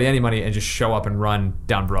pay anybody any money and just show up and run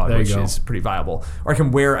down Broad, which is pretty viable. Or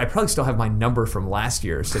I probably still have my number from last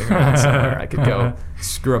year sitting around somewhere. I could go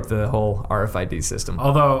screw up the whole RFID system.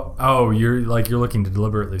 Although, you're looking to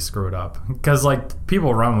deliberately screw it up because like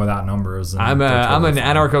people run without numbers. And I'm an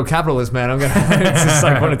anarcho-capitalist, man. It's just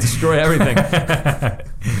like want to destroy everything.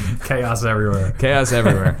 Chaos everywhere. Chaos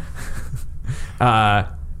everywhere.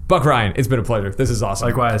 Buck Ryan, it's been a pleasure. This is awesome.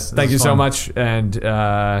 Likewise. Thank you so much. And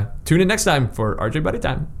tune in next time for RJ Buddy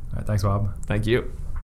Time. All right, thanks, Bob. Thank you.